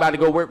Tyreek about to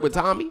go work with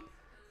Tommy?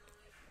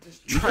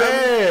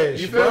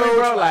 Trash, you feel me,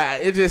 bro?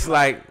 Like, it's just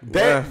like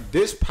that.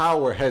 This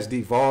Power has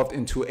devolved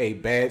into a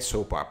bad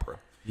soap opera.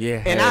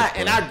 Yeah, and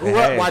I grew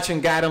up watching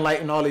Guiding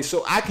Light and all these,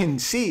 so I can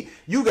see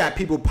you got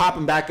people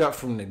popping back up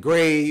from the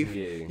grave.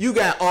 Yeah. You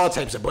got all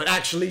types of, but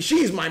actually,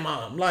 she's my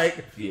mom.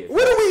 Like,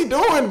 what are we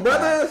doing,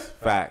 brother?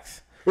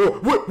 Facts.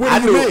 What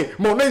do you mean?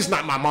 Monet's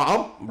not my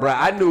mom, bro.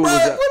 I knew it was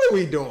up. What are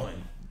we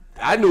doing?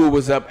 I knew it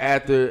was up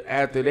after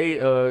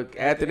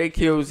they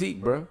killed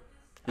Zeke, bro.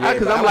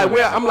 Because I'm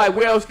like,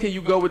 where else can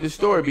you go with the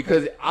story?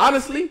 Because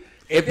honestly,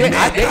 if they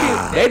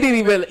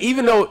didn't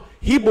even though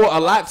he brought a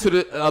lot to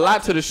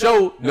the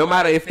show, no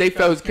matter if they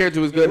felt his character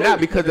was good or not,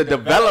 because the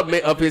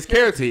development of his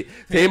character,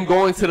 to him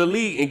going to the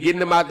league and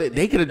getting him out there,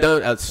 they could have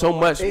done so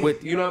much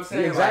with, you know what I'm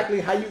saying?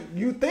 Exactly how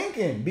you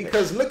thinking,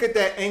 because look at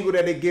that angle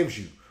that it gives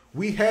you.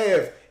 We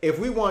have, if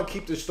we want to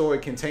keep the story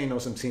contained on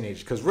some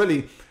teenagers, because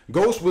really,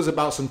 Ghost was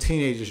about some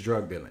teenagers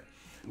drug dealing.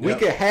 We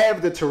could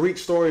have the Tariq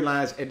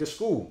storylines at the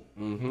school.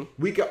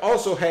 We could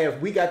also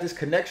we got this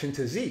connection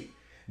to Zeke.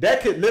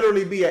 That could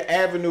literally be an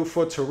avenue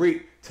for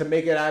Tariq to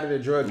make it out of the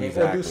drug game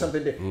or do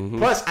something different.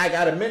 Plus, I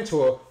got a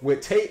mentor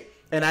with Tate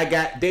and I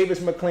got Davis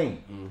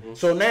McLean.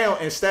 So now,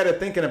 instead of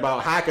thinking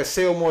about how I could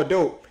sell more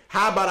dope,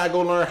 how about I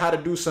go learn how to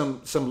do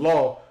some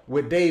law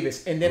with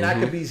Davis, and then I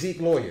could be Zeke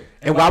lawyer.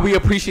 And why we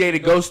appreciated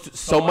Ghost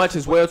so much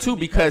as well too,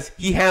 because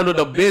he handled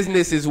a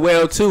business as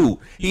well too.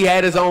 He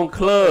had his own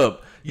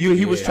club.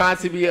 He was trying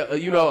to be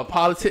a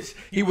politician.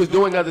 He was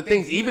doing other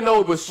things, even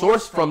though it was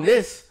sourced from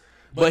this.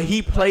 But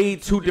he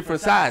played two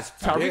different sides.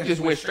 Tariq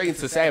just went straight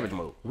into savage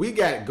mode. We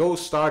got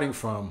Ghost starting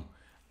from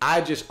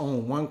I just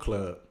own one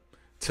club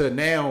to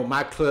now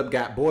my club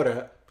got bought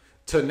up.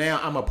 To now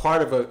I'm a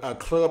part of a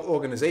club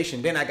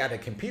organization. Then I got to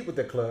compete with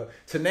the club.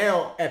 To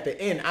now at the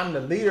end I'm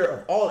the leader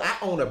of all. I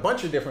own a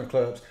bunch of different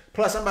clubs.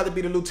 Plus I'm about to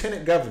be the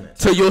lieutenant governor.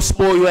 So your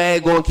spoiled ass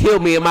gonna kill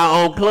me in my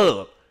own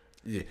club.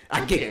 Yeah,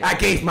 I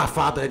gave my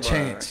father a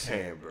chance.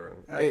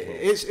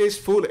 It's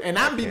foolish, and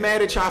I'd be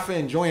mad at y'all for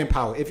enjoying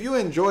power. If you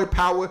enjoy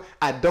power,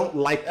 I don't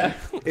like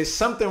you. It's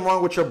something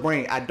wrong with your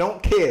brain. I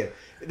don't care.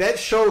 That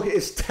show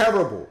is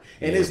terrible,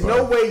 and there's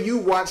no way you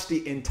watch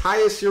the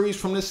entire series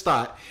from the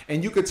start,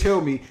 and you could tell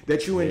me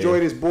that you enjoy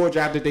this board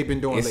job that they've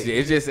been doing lately.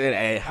 It's just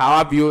how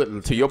I view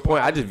it. To your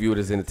point, I just view it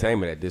as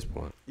entertainment at this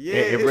point. Yeah,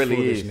 it really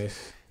foolishness.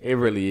 is. It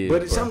really is.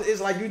 But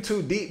it's like you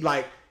too deep.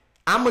 Like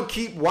I'm gonna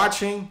keep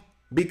watching.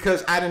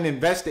 Because I didn't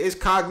invest it. It's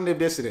cognitive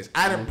dissonance.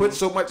 I didn't put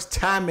so much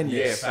time in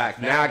this. Yeah,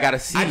 fact. Now I gotta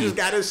see. I just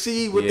gotta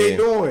see what they're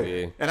doing.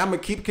 Yeah. And I'm gonna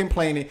keep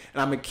complaining.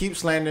 And I'm gonna keep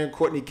slandering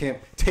Courtney Kemp.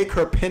 Take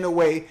her pen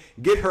away.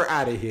 Get her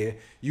out of here.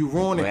 You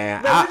ruin it.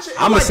 Man,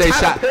 I'm gonna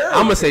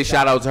say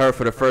shout out to her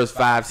for the first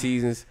 5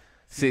 seasons,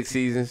 6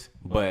 seasons.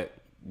 But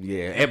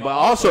yeah. But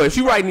also if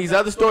she writing these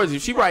other stories,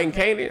 if she writing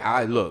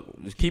Kanan,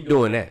 just keep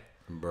doing that.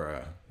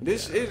 Bruh.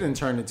 This isn't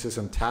turned into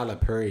some Tyler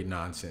Perry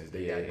nonsense.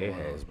 It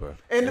has, bro.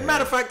 And the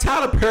matter of fact,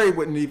 Tyler Perry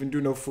wouldn't even do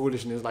no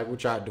foolishness like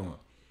what y'all doing.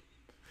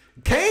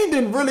 Kane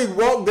didn't really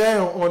walk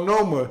down on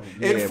Noma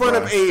in front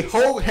of a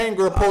whole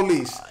hanger of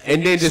police.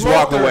 And then just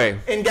walk away.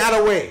 And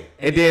got away.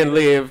 And then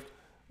live.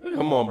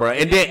 Come on, bro.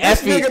 And then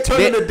this nigga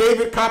turned into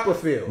David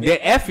Copperfield. Then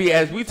Effie,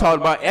 as we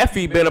talked about,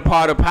 Effie been a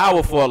part of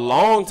power for a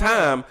long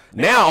time.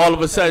 Now, all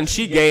of a sudden,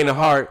 she gained a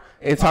heart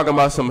and talking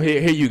about some,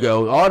 here you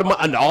go. All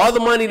the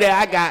money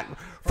that I got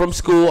from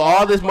school,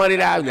 all this money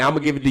that I'm gonna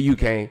give it to you,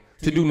 Kane,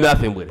 to do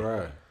nothing with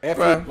it.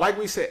 Bruh. Like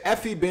we said,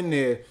 Effie been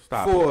there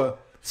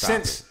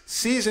since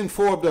season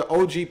 4 of the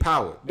OG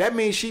Power. That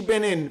means she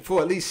been in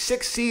for at least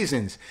 6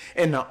 seasons.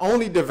 And the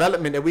only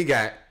development that we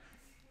got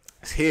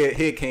is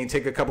here, Kane,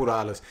 take a couple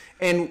dollars.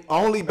 And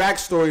only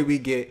backstory we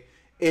get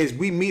is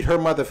we meet her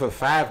mother for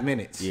 5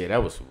 minutes. Yeah,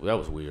 that was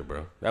weird,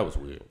 bro. That was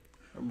weird.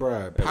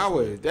 Bruh,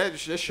 Power, that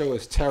show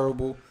is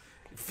terrible.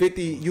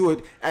 50, you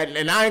would,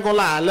 and I ain't gonna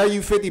lie, I love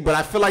you 50, but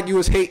I feel like you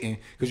was hating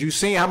because you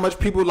seen how much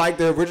people like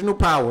the original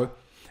Power,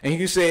 and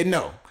you said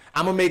no,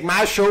 I'm gonna make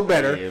my show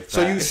better. Yeah,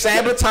 so you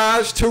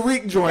sabotage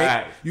Tariq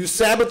joint, you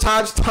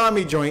sabotage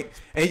Tommy joint,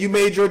 and you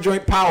made your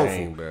joint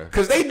powerful.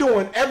 Because they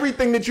doing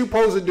everything that you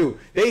supposed to do.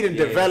 They done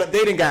develop,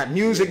 they done got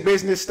music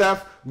business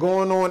stuff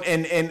going on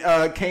in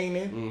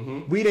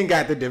Kanan. We done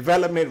got the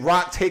development.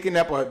 Rock taking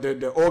up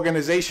the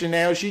organization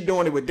now. She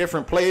doing it with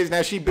different players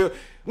now. She built.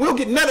 We don't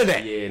get none of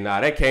that. Yeah, nah,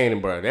 that Kanan,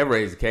 bro. That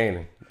raised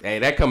Kanan. Hey,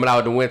 that coming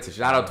out the winter.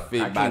 Shout out to 50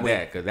 about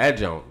that, because that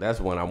joint,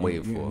 that's what I'm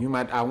waiting for. You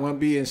might. I want to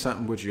be in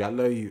something with you. I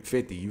love you,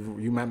 50.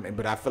 You might,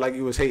 but I feel like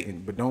you was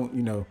hating. But don't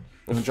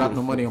drop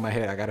no money on my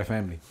head. I got a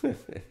family.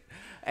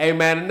 Hey,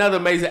 man, another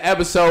amazing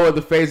episode of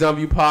the Phase On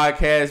View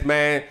podcast,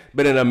 man.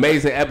 Been an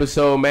amazing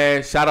episode,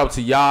 man. Shout out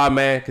to y'all,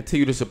 man.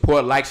 Continue to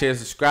support, like, share,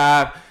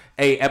 subscribe.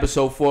 Hey,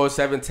 episode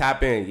 407,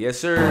 tap in. Yes,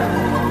 sir.